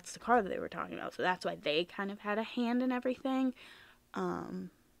 28th, that's the car that they were talking about. So that's why they kind of had a hand in everything. But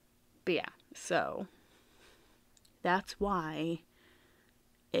yeah, so that's why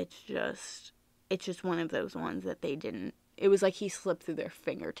it's just one of those ones that they didn't, it was like he slipped through their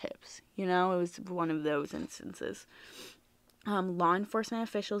fingertips, you know? It was one of those instances. Law enforcement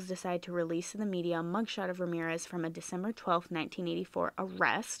officials decided to release to the media a mugshot of Ramirez from a December 12th, 1984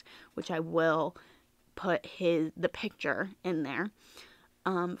 arrest, which I will put the picture in there,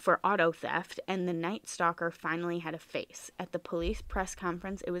 for auto theft, and the Night Stalker finally had a face. At the police press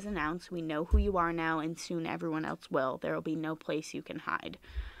conference, it was announced, "We know who you are now, and soon everyone else will. There will be no place you can hide."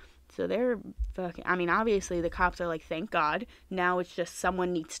 So they're fucking, I mean, obviously the cops are like, thank God. Now it's just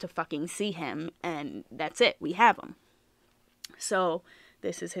someone needs to fucking see him, and that's it. We have him. So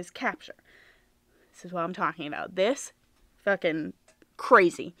this is his capture. This is what I'm talking about. This fucking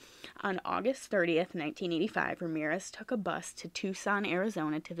crazy. On August 30th, 1985, Ramirez took a bus to Tucson,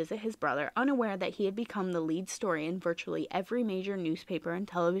 Arizona to visit his brother, unaware that he had become the lead story in virtually every major newspaper and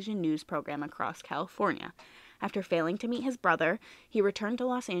television news program across California. After failing to meet his brother, he returned to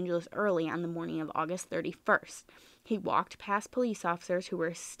Los Angeles early on the morning of August 31st. He walked past police officers who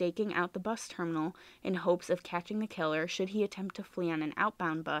were staking out the bus terminal in hopes of catching the killer should he attempt to flee on an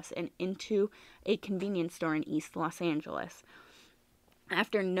outbound bus and into a convenience store in East Los Angeles.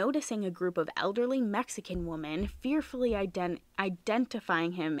 After noticing a group of elderly Mexican women fearfully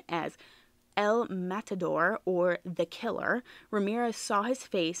identifying him as El Matador, or the Killer, Ramirez saw his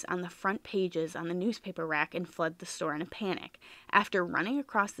face on the front pages on the newspaper rack and fled the store in a panic. After running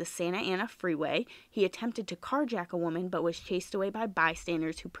across the Santa Ana freeway, he attempted to carjack a woman but was chased away by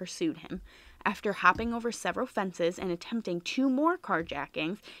bystanders who pursued him. After hopping over several fences and attempting 2 more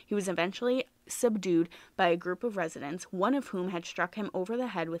carjackings, he was eventually subdued by a group of residents, one of whom had struck him over the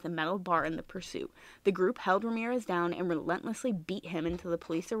head with a metal bar in the pursuit. The group held Ramirez down and relentlessly beat him until the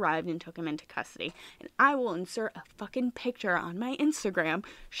police arrived and took him into custody. And I will insert a fucking picture on my Instagram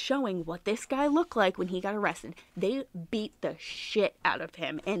showing what this guy looked like when he got arrested. They beat the shit out of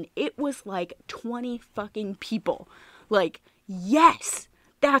him, and it was like 20 fucking people. Like, yes!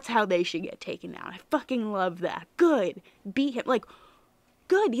 That's how they should get taken down. I fucking love that. Good. Beat him. Like,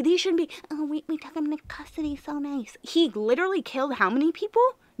 good. These shouldn't be, oh, we took him into custody. So nice. He literally killed how many people?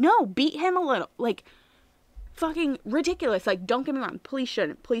 No, beat him a little. Like, fucking ridiculous. Like, don't get me wrong. Police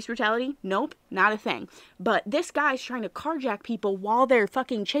shouldn't. Police brutality? Nope. Not a thing. But this guy's trying to carjack people while they're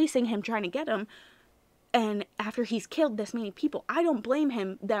fucking chasing him, trying to get him. And after he's killed this many people, I don't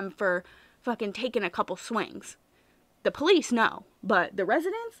blame them for fucking taking a couple swings. The police, no. But the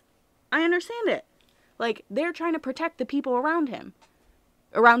residents, I understand it. Like, they're trying to protect the people around him.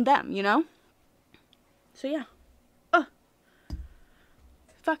 Around them, you know? So, yeah.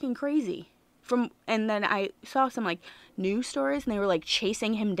 Fucking crazy. And then I saw some, like, news stories, and they were, like,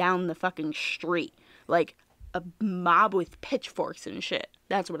 chasing him down the fucking street. Like, a mob with pitchforks and shit.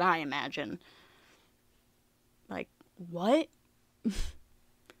 That's what I imagine. Like, what?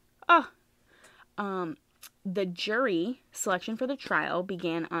 The jury selection for the trial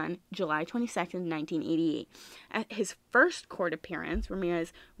began on July 22nd, 1988. At his first court appearance,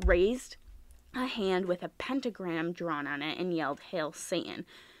 Ramirez raised a hand with a pentagram drawn on it and yelled, "Hail Satan."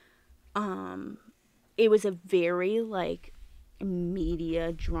 It was a very, like,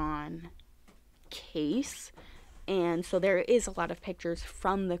 media-drawn case. And so there is a lot of pictures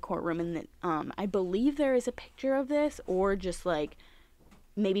from the courtroom. And I believe there is a picture of this, or just, like,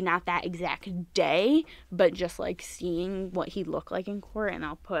 maybe not that exact day, but just, like, seeing what he looked like in court. And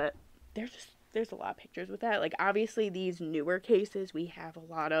I'll put, there's a lot of pictures with that. Like, obviously, these newer cases, we have a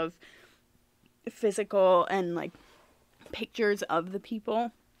lot of physical and, like, pictures of the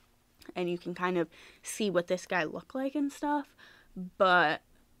people, and you can kind of see what this guy looked like and stuff. But,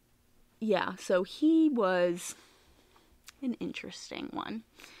 yeah, so he was an interesting one.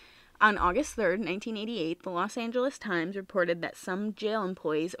 On August 3rd, 1988, the Los Angeles Times reported that some jail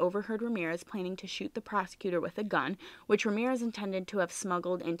employees overheard Ramirez planning to shoot the prosecutor with a gun, which Ramirez intended to have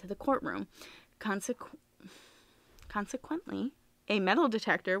smuggled into the courtroom. Consequently, a metal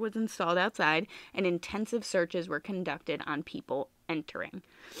detector was installed outside, and intensive searches were conducted on people entering.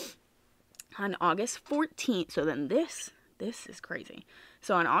 On August 14th, so then this is crazy.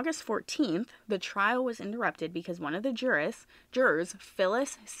 So on August 14th, the trial was interrupted because one of the jurors,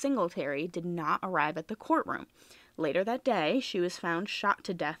 Phyllis Singletary, did not arrive at the courtroom. Later that day, she was found shot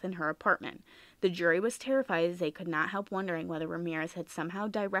to death in her apartment. The jury was terrified as they could not help wondering whether Ramirez had somehow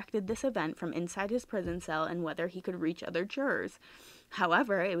directed this event from inside his prison cell and whether he could reach other jurors.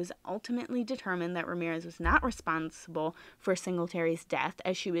 However, it was ultimately determined that Ramirez was not responsible for Singletary's death,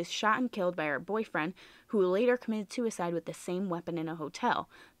 as she was shot and killed by her boyfriend, who later committed suicide with the same weapon in a hotel.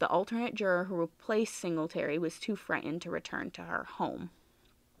 The alternate juror who replaced Singletary was too frightened to return to her home.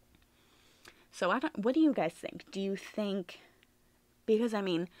 So what do you guys think? Do you think, because I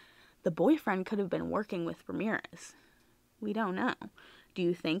mean, the boyfriend could have been working with Ramirez. We don't know. Do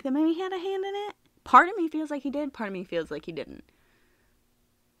you think that maybe he had a hand in it? Part of me feels like he did, part of me feels like he didn't.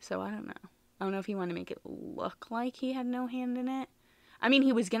 So I don't know. I don't know if he wanted to make it look like he had no hand in it. I mean,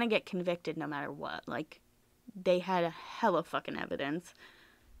 he was going to get convicted no matter what. Like, they had a hella fucking evidence.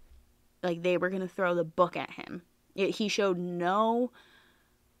 Like, they were going to throw the book at him. He showed no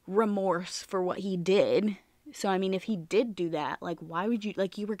remorse for what he did. So, I mean, if he did do that, like, why would you,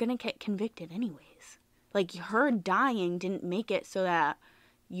 like, you were going to get convicted anyways. Like, her dying didn't make it so that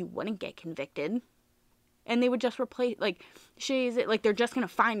you wouldn't get convicted. And they would just replace, like, they're just going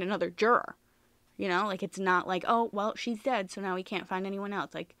to find another juror. You know, like, it's not like, oh, well, she's dead, so now we can't find anyone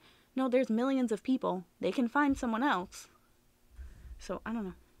else. Like, no, there's millions of people. They can find someone else. So, I don't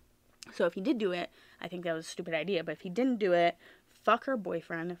know. So, if he did do it, I think that was a stupid idea. But if he didn't do it, fuck her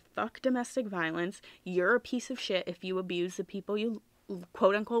boyfriend. Fuck domestic violence. You're a piece of shit if you abuse the people you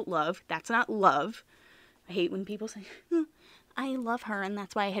quote-unquote love. That's not love. I hate when people say, I love her and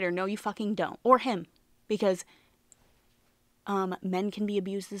that's why I hit her. No, you fucking don't. Or him. Because men can be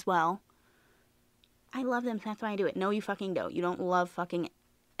abused as well. I love them, so that's why I do it. No, you fucking don't. You don't love fucking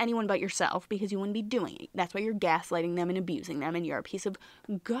anyone but yourself because you wouldn't be doing it. That's why you're gaslighting them and abusing them, and you're a piece of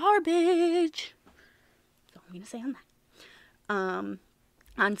garbage. That's all I'm going to say on that.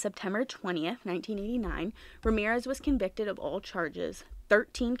 On September 20th, 1989, Ramirez was convicted of all charges,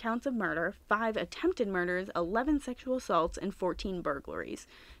 13 counts of murder, 5 attempted murders, 11 sexual assaults, and 14 burglaries.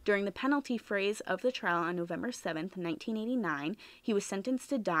 During the penalty phase of the trial on November 7th, 1989, he was sentenced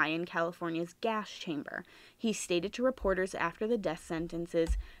to die in California's gas chamber. He stated to reporters after the death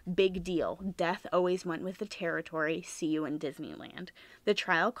sentences, "Big deal. Death always went with the territory. See you in Disneyland." The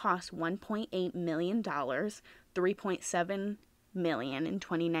trial cost $1.8 million, $3.7 million in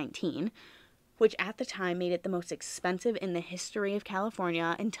 2019, which at the time made it the most expensive in the history of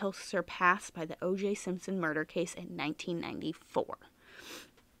California until surpassed by the O.J. Simpson murder case in 1994.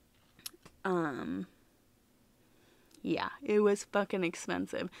 Yeah, it was fucking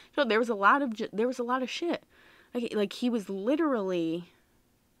expensive. So there was a lot of shit. Like he was literally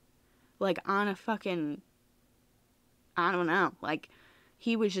like on a fucking, I don't know, like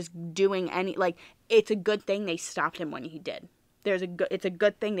he was just doing it's a good thing they stopped him when he did. It's a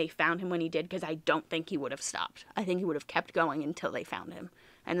good thing they found him when he did, because I don't think he would have stopped. I think he would have kept going until they found him.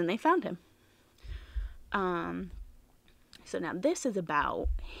 And then they found him. So now this is about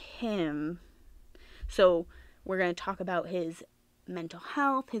him. So we're going to talk about his mental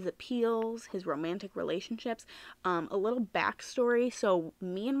health, his appeals, his romantic relationships. A little backstory. So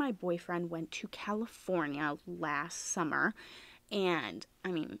me and my boyfriend went to California last summer. And,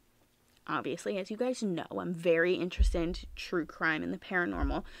 I mean, obviously, as you guys know, I'm very interested in true crime and the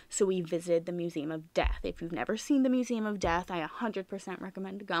paranormal, so we visited the Museum of Death. If you've never seen the Museum of Death, I 100%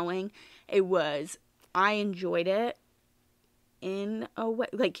 recommend going. I enjoyed it in a way,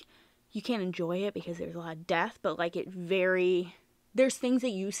 like, you can't enjoy it because there's a lot of death, but, like, there's things that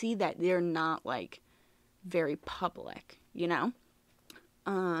you see that they're not, like, very public, you know?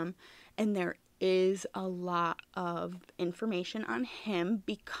 And there is a lot of information on him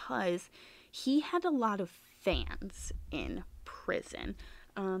because he had a lot of fans in prison.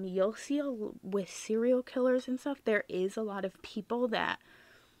 You'll see with serial killers and stuff, there is a lot of people that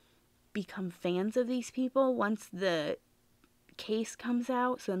become fans of these people once the case comes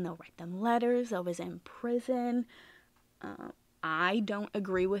out. So then they'll write them letters. They'll visit in prison. I don't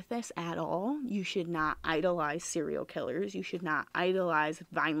agree with this at all. You should not idolize serial killers. You should not idolize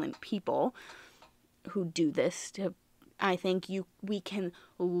violent people who do this. I think we can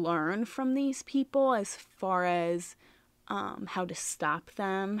learn from these people as far as how to stop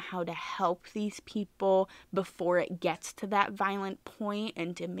them, how to help these people before it gets to that violent point,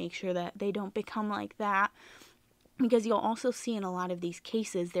 and to make sure that they don't become like that. Because you'll also see in a lot of these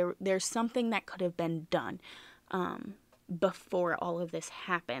cases, there's something that could have been done before all of this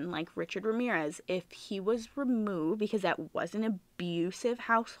happened. Like Richard Ramirez, if he was removed, because that was an abusive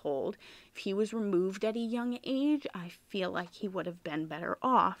household, if he was removed at a young age, I feel like he would have been better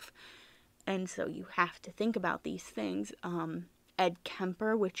off. And so you have to think about these things. Ed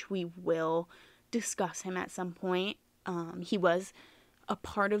Kemper, which we will discuss him at some point, he was a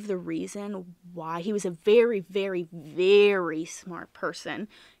part of the reason why he was a very, very, very smart person.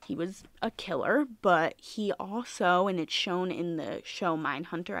 He was a killer, but he also, and it's shown in the show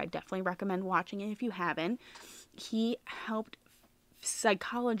Mindhunter, I definitely recommend watching it if you haven't, he helped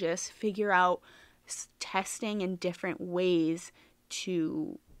psychologists figure out testing in different ways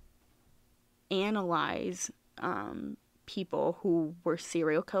to analyze people who were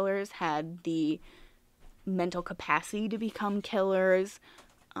serial killers, had the mental capacity to become killers,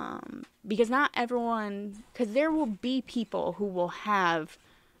 because not everyone, because there will be people who will have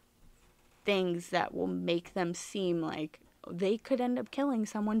things that will make them seem like they could end up killing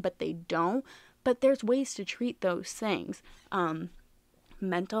someone, but they don't. But there's ways to treat those things.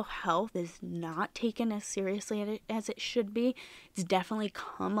 Mental health is not taken as seriously as it should be. It's definitely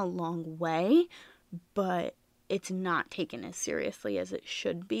come a long way, but it's not taken as seriously as it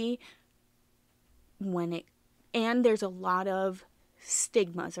should be. And there's a lot of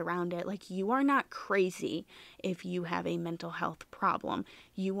stigmas around it. Like, you are not crazy if you have a mental health problem.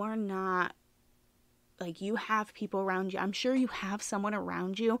 You are not, like, you have people around you. I'm sure you have someone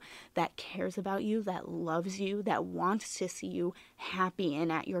around you that cares about you, that loves you, that wants to see you happy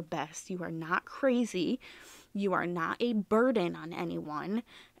and at your best. You are not crazy. You are not a burden on anyone.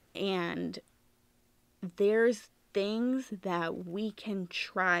 And there's things that we can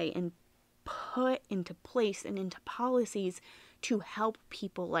try and put into place and into policies to help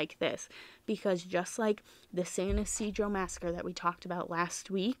people like this. Because just like the San Ysidro massacre that we talked about last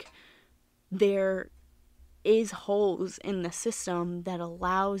week, there is holes in the system that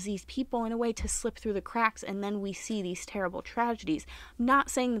allows these people in a way to slip through the cracks, and then we see these terrible tragedies. I'm not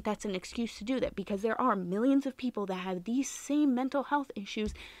saying that that's an excuse to do that, because there are millions of people that have these same mental health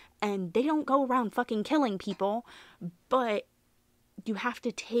issues and they don't go around fucking killing people, but you have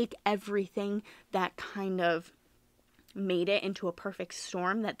to take everything that kind of made it into a perfect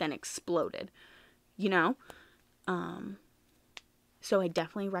storm that then exploded, you know? So I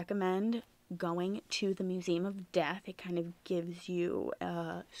definitely recommend going to the Museum of Death. It kind of gives you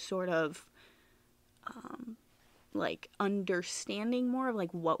a sort of like understanding more of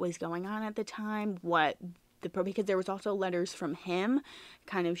like what was going on at the time, because there was also letters from him,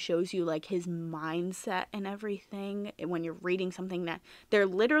 kind of shows you like his mindset and everything. And when you're reading something that they're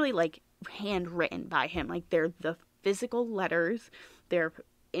literally like handwritten by him, like they're the physical letters, they're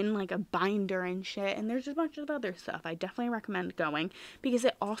in like a binder and shit, and there's a bunch of other stuff. I definitely recommend going, because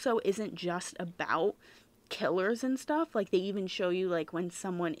it also isn't just about killers and stuff. Like they even show you like when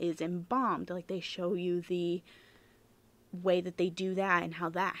someone is embalmed, like they show you the way that they do that and how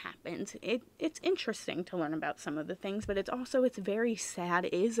that happens. It's interesting to learn about some of the things, but it's very sad.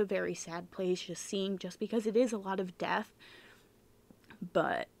 It is a very sad place just because it is a lot of death.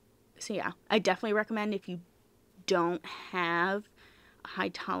 But so yeah, I definitely recommend, if you don't have a high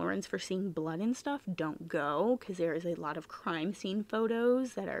tolerance for seeing blood and stuff, don't go, because there is a lot of crime scene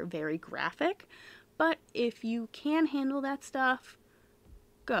photos that are very graphic. But if you can handle that stuff,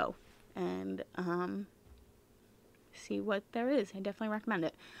 go and see what there is. I definitely recommend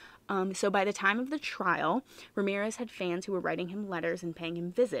it. So by the time of the trial, Ramirez had fans who were writing him letters and paying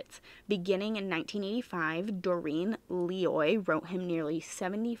him visits. Beginning in 1985, Doreen Leoy wrote him nearly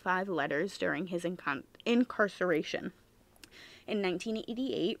 75 letters during his incarceration. In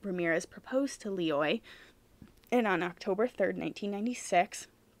 1988, Ramirez proposed to Leoy, and on October 3rd, 1996,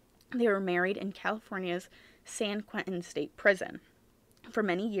 they were married in California's San Quentin State Prison. For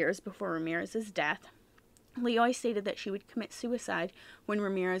many years before Ramirez's death, Leoy stated that she would commit suicide when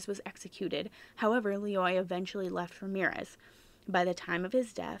Ramirez was executed. However, Leoy eventually left Ramirez. By the time of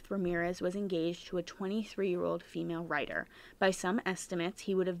his death, Ramirez was engaged to a 23-year-old female writer. By some estimates,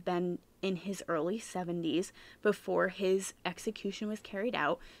 he would have been in his early 70s before his execution was carried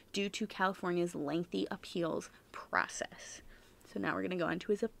out due to California's lengthy appeals process. So now we're going to go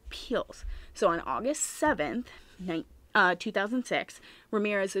into his appeals. So on August 7th, 2006,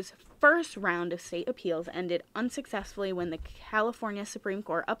 Ramirez's first round of state appeals ended unsuccessfully when the California Supreme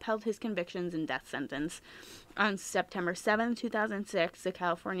Court upheld his convictions and death sentence. On September 7, 2006, the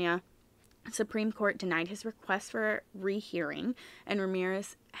California Supreme Court denied his request for rehearing, and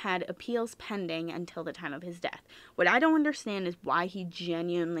Ramirez had appeals pending until the time of his death. What I don't understand is why he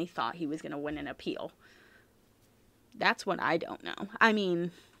genuinely thought he was going to win an appeal. That's what I don't know. I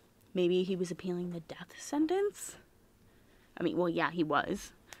mean, maybe he was appealing the death sentence? I mean, well, yeah, he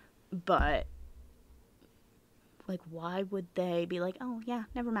was. But, like, why would they be like, oh, yeah,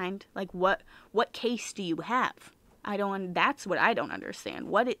 never mind. Like, what case do you have? That's what I don't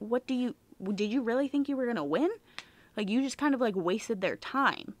understand. Did you really think you were going to win? Like, you just kind of, like, wasted their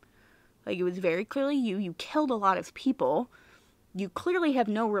time. Like, it was very clearly you killed a lot of people. You clearly have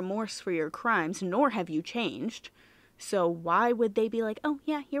no remorse for your crimes, nor have you changed. So why would they be like, oh,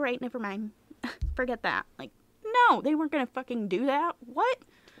 yeah, you're right, never mind. Forget that. Like, no, they weren't going to fucking do that. What?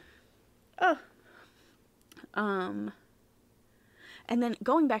 Ugh. And then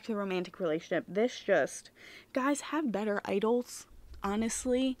going back to the romantic relationship, guys, have better idols,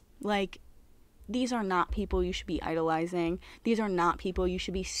 honestly. Like, these are not people you should be idolizing. These are not people you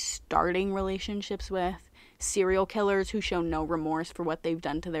should be starting relationships with. Serial killers who show no remorse for what they've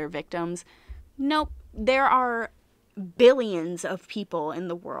done to their victims. Nope. There are billions of people in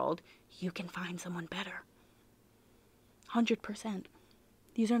the world. You can find someone better. 100%.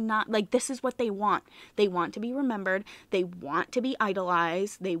 These are not, like, this is what they want. They want to be remembered. They want to be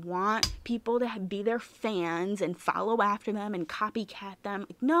idolized. They want people to be their fans and follow after them and copycat them.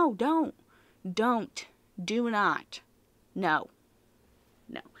 No, don't. Don't. Do not. No.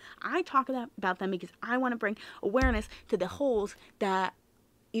 No. I talk about them because I want to bring awareness to the holes that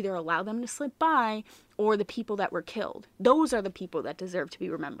either allow them to slip by or the people that were killed. Those are the people that deserve to be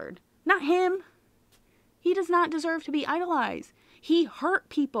remembered. Not him. He does not deserve to be idolized. He hurt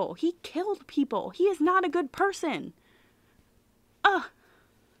people. He killed people. He is not a good person. I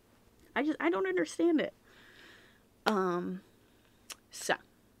don't understand it.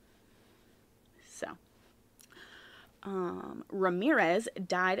 Ramirez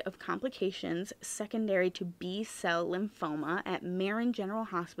died of complications secondary to B-cell lymphoma at Marin General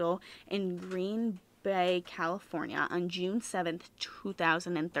Hospital in Green Bay, California on June 7th,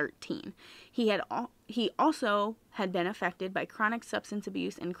 2013. He also had been affected by chronic substance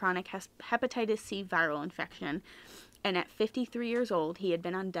abuse and chronic hepatitis C viral infection, and at 53 years old, he had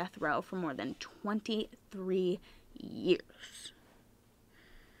been on death row for more than 23 years.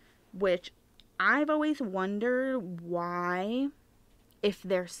 Which I've always wondered why, if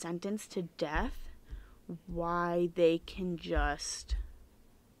they're sentenced to death, why they can just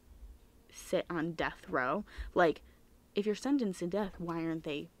sit on death row. Like, if you're sentenced to death, why aren't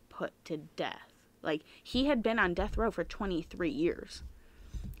they put to death? Like, he had been on death row for 23 years.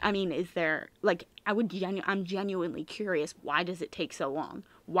 I mean, is there, like, I'm genuinely curious, why does it take so long?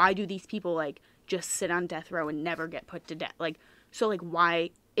 Why do these people, like, just sit on death row and never get put to death? Like, so, like, why,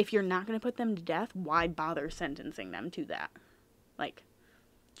 if you're not going to put them to death, why bother sentencing them to that? Like,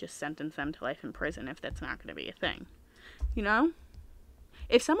 just sentence them to life in prison if that's not going to be a thing. You know?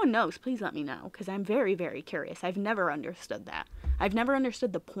 If someone knows, please let me know, because I'm very, very curious. I've never understood that. I've never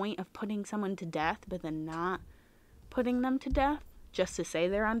understood the point of putting someone to death, but then not putting them to death, just to say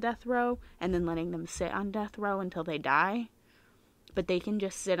they're on death row, and then letting them sit on death row until they die. But they can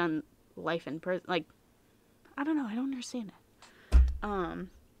just sit on life in prison. Like, I don't know. I don't understand it.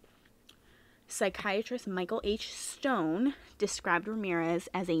 Psychiatrist Michael H. Stone described Ramirez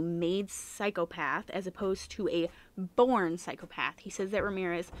as a made psychopath as opposed to a born psychopath. He says that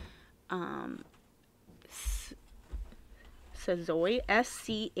Ramirez, schizoid,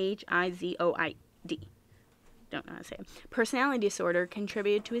 S-C-H-I-Z-O-I-D, don't know how to say it, personality disorder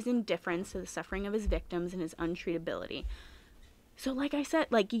contributed to his indifference to the suffering of his victims and his untreatability. So, like I said,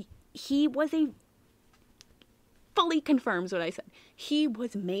 like, he was a, fully confirms what I said. He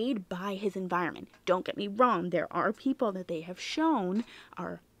was made by his environment. Don't get me wrong, there are people that they have shown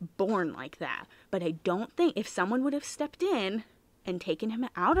are born like that. But I don't think, if someone would have stepped in and taken him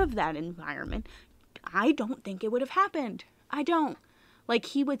out of that environment, I don't think it would have happened. I don't. Like,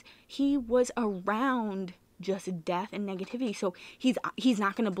 he was around just death and negativity, so he's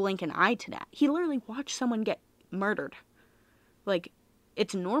not going to blink an eye to that. He literally watched someone get murdered. Like,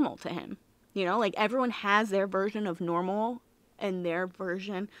 it's normal to him. You know, like, everyone has their version of normal and their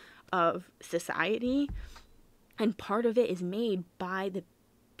version of society. And part of it is made by the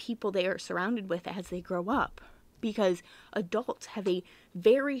people they are surrounded with as they grow up. Because adults have a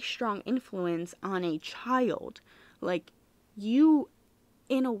very strong influence on a child. Like, you,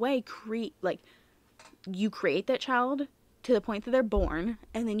 in a way, you create that child to the point that they're born.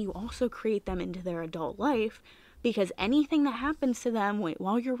 And then you also create them into their adult life. Because anything that happens to them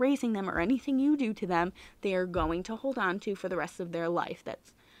while you're raising them, or anything you do to them, they are going to hold on to for the rest of their life.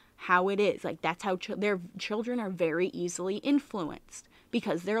 That's how it is. Like, that's how their children are very easily influenced.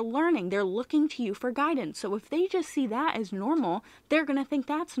 Because they're learning. They're looking to you for guidance. So if they just see that as normal, they're going to think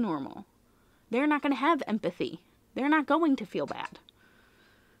that's normal. They're not going to have empathy. They're not going to feel bad.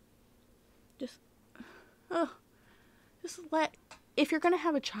 If you're going to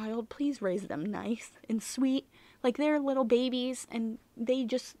have a child, please raise them nice and sweet. Like, they're little babies, and they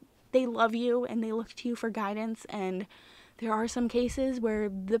love you, and they look to you for guidance, and there are some cases where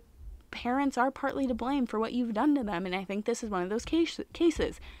the parents are partly to blame for what you've done to them, and I think this is one of those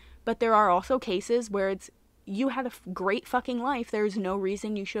cases. But there are also cases where you had a great fucking life, there's no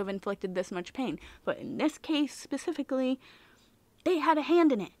reason you should have inflicted this much pain. But in this case, specifically, they had a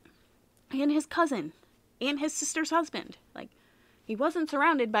hand in it. And his cousin, and his sister's husband. Like, he wasn't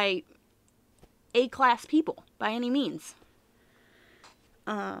surrounded by A-class people by any means.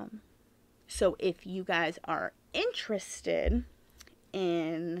 So if you guys are interested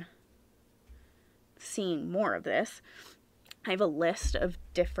in seeing more of this, I have a list of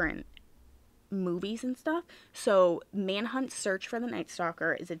different movies and stuff. So Manhunt Search for the Night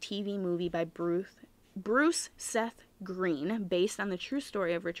Stalker is a TV movie by Bruce Seth Green, based on the true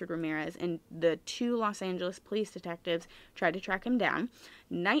story of Richard Ramirez, and the two Los Angeles police detectives tried to track him down.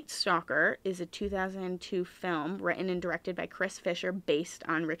 Night Stalker is a 2002 film written and directed by Chris Fisher, based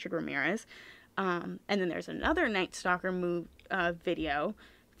on Richard Ramirez. And then there's another Night Stalker video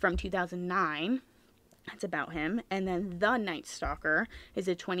from 2009. It's about him. And then The Night Stalker is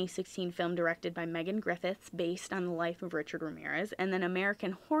a 2016 film directed by Megan Griffiths, based on the life of Richard Ramirez. And then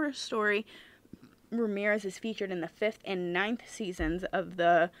American Horror Story, Ramirez is featured in the 5th and 9th seasons of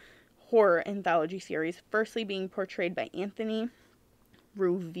the horror anthology series, firstly being portrayed by Anthony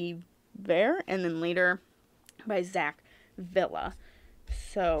Rouviver, and then later by Zach Villa.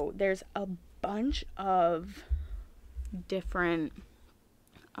 So there's a bunch of different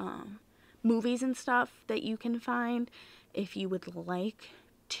movies and stuff that you can find if you would like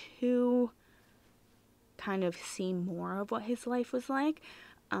to kind of see more of what his life was like.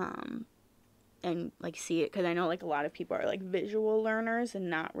 And, like, see it, because I know, like, a lot of people are, like, visual learners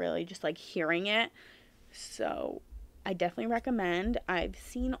and not really just, like, hearing it. So I definitely recommend. I've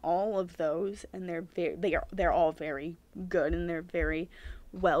seen all of those, and they're all very good, and they're very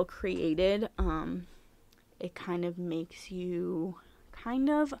well created. It kind of makes you kind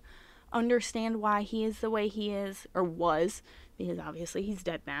of understand why he is the way he is, or was, because obviously he's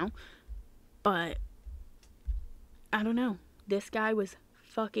dead now. But I don't know. This guy was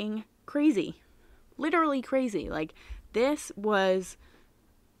fucking crazy. Literally crazy. Like, this was,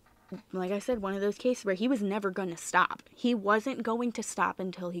 like I said, one of those cases where he was never going to stop. He wasn't going to stop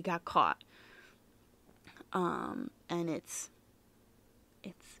until he got caught. And it's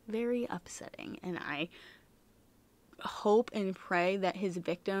very upsetting. And I hope and pray that his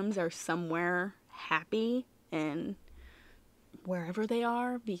victims are somewhere happy and wherever they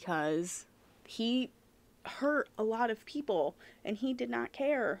are, because he hurt a lot of people and he did not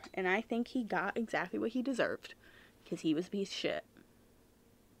care, and I think he got exactly what he deserved, because he was a piece of shit.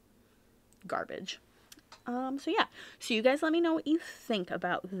 Garbage. So yeah, so you guys let me know what you think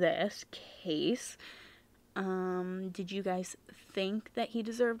about this case. Did you guys think that he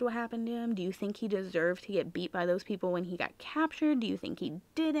deserved what happened to him? Do you think he deserved to get beat by those people when he got captured? Do you think he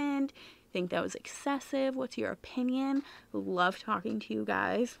didn't? Think that was excessive? What's your opinion? Love talking to you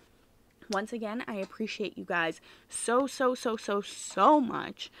guys. Once again, I appreciate you guys so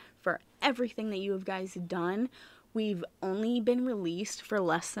much for everything that you have guys done. We've only been released for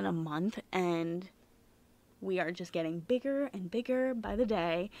less than a month, and we are just getting bigger and bigger by the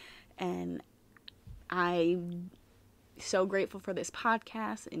day, and I'm so grateful for this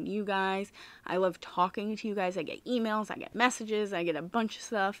podcast and you guys. I love talking to you guys. I get emails, I get messages, I get a bunch of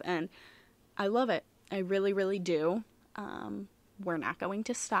stuff, and I love it. I really do. We're not going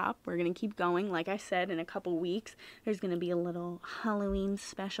to stop. We're going to keep going. Like I said, in a couple weeks, there's going to be a little Halloween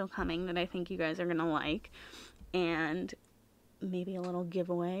special coming that I think you guys are going to like. And maybe a little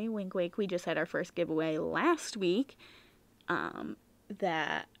giveaway. Wink, wink. We just had our first giveaway last week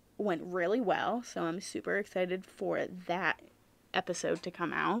that went really well. So I'm super excited for that episode to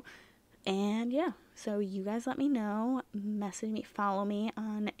come out. And yeah, so you guys let me know. Message me, follow me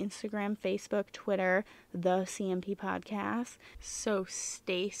on Instagram, Facebook, Twitter, the CMP Podcast. So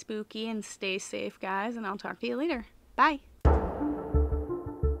stay spooky and stay safe, guys, and I'll talk to you later. Bye.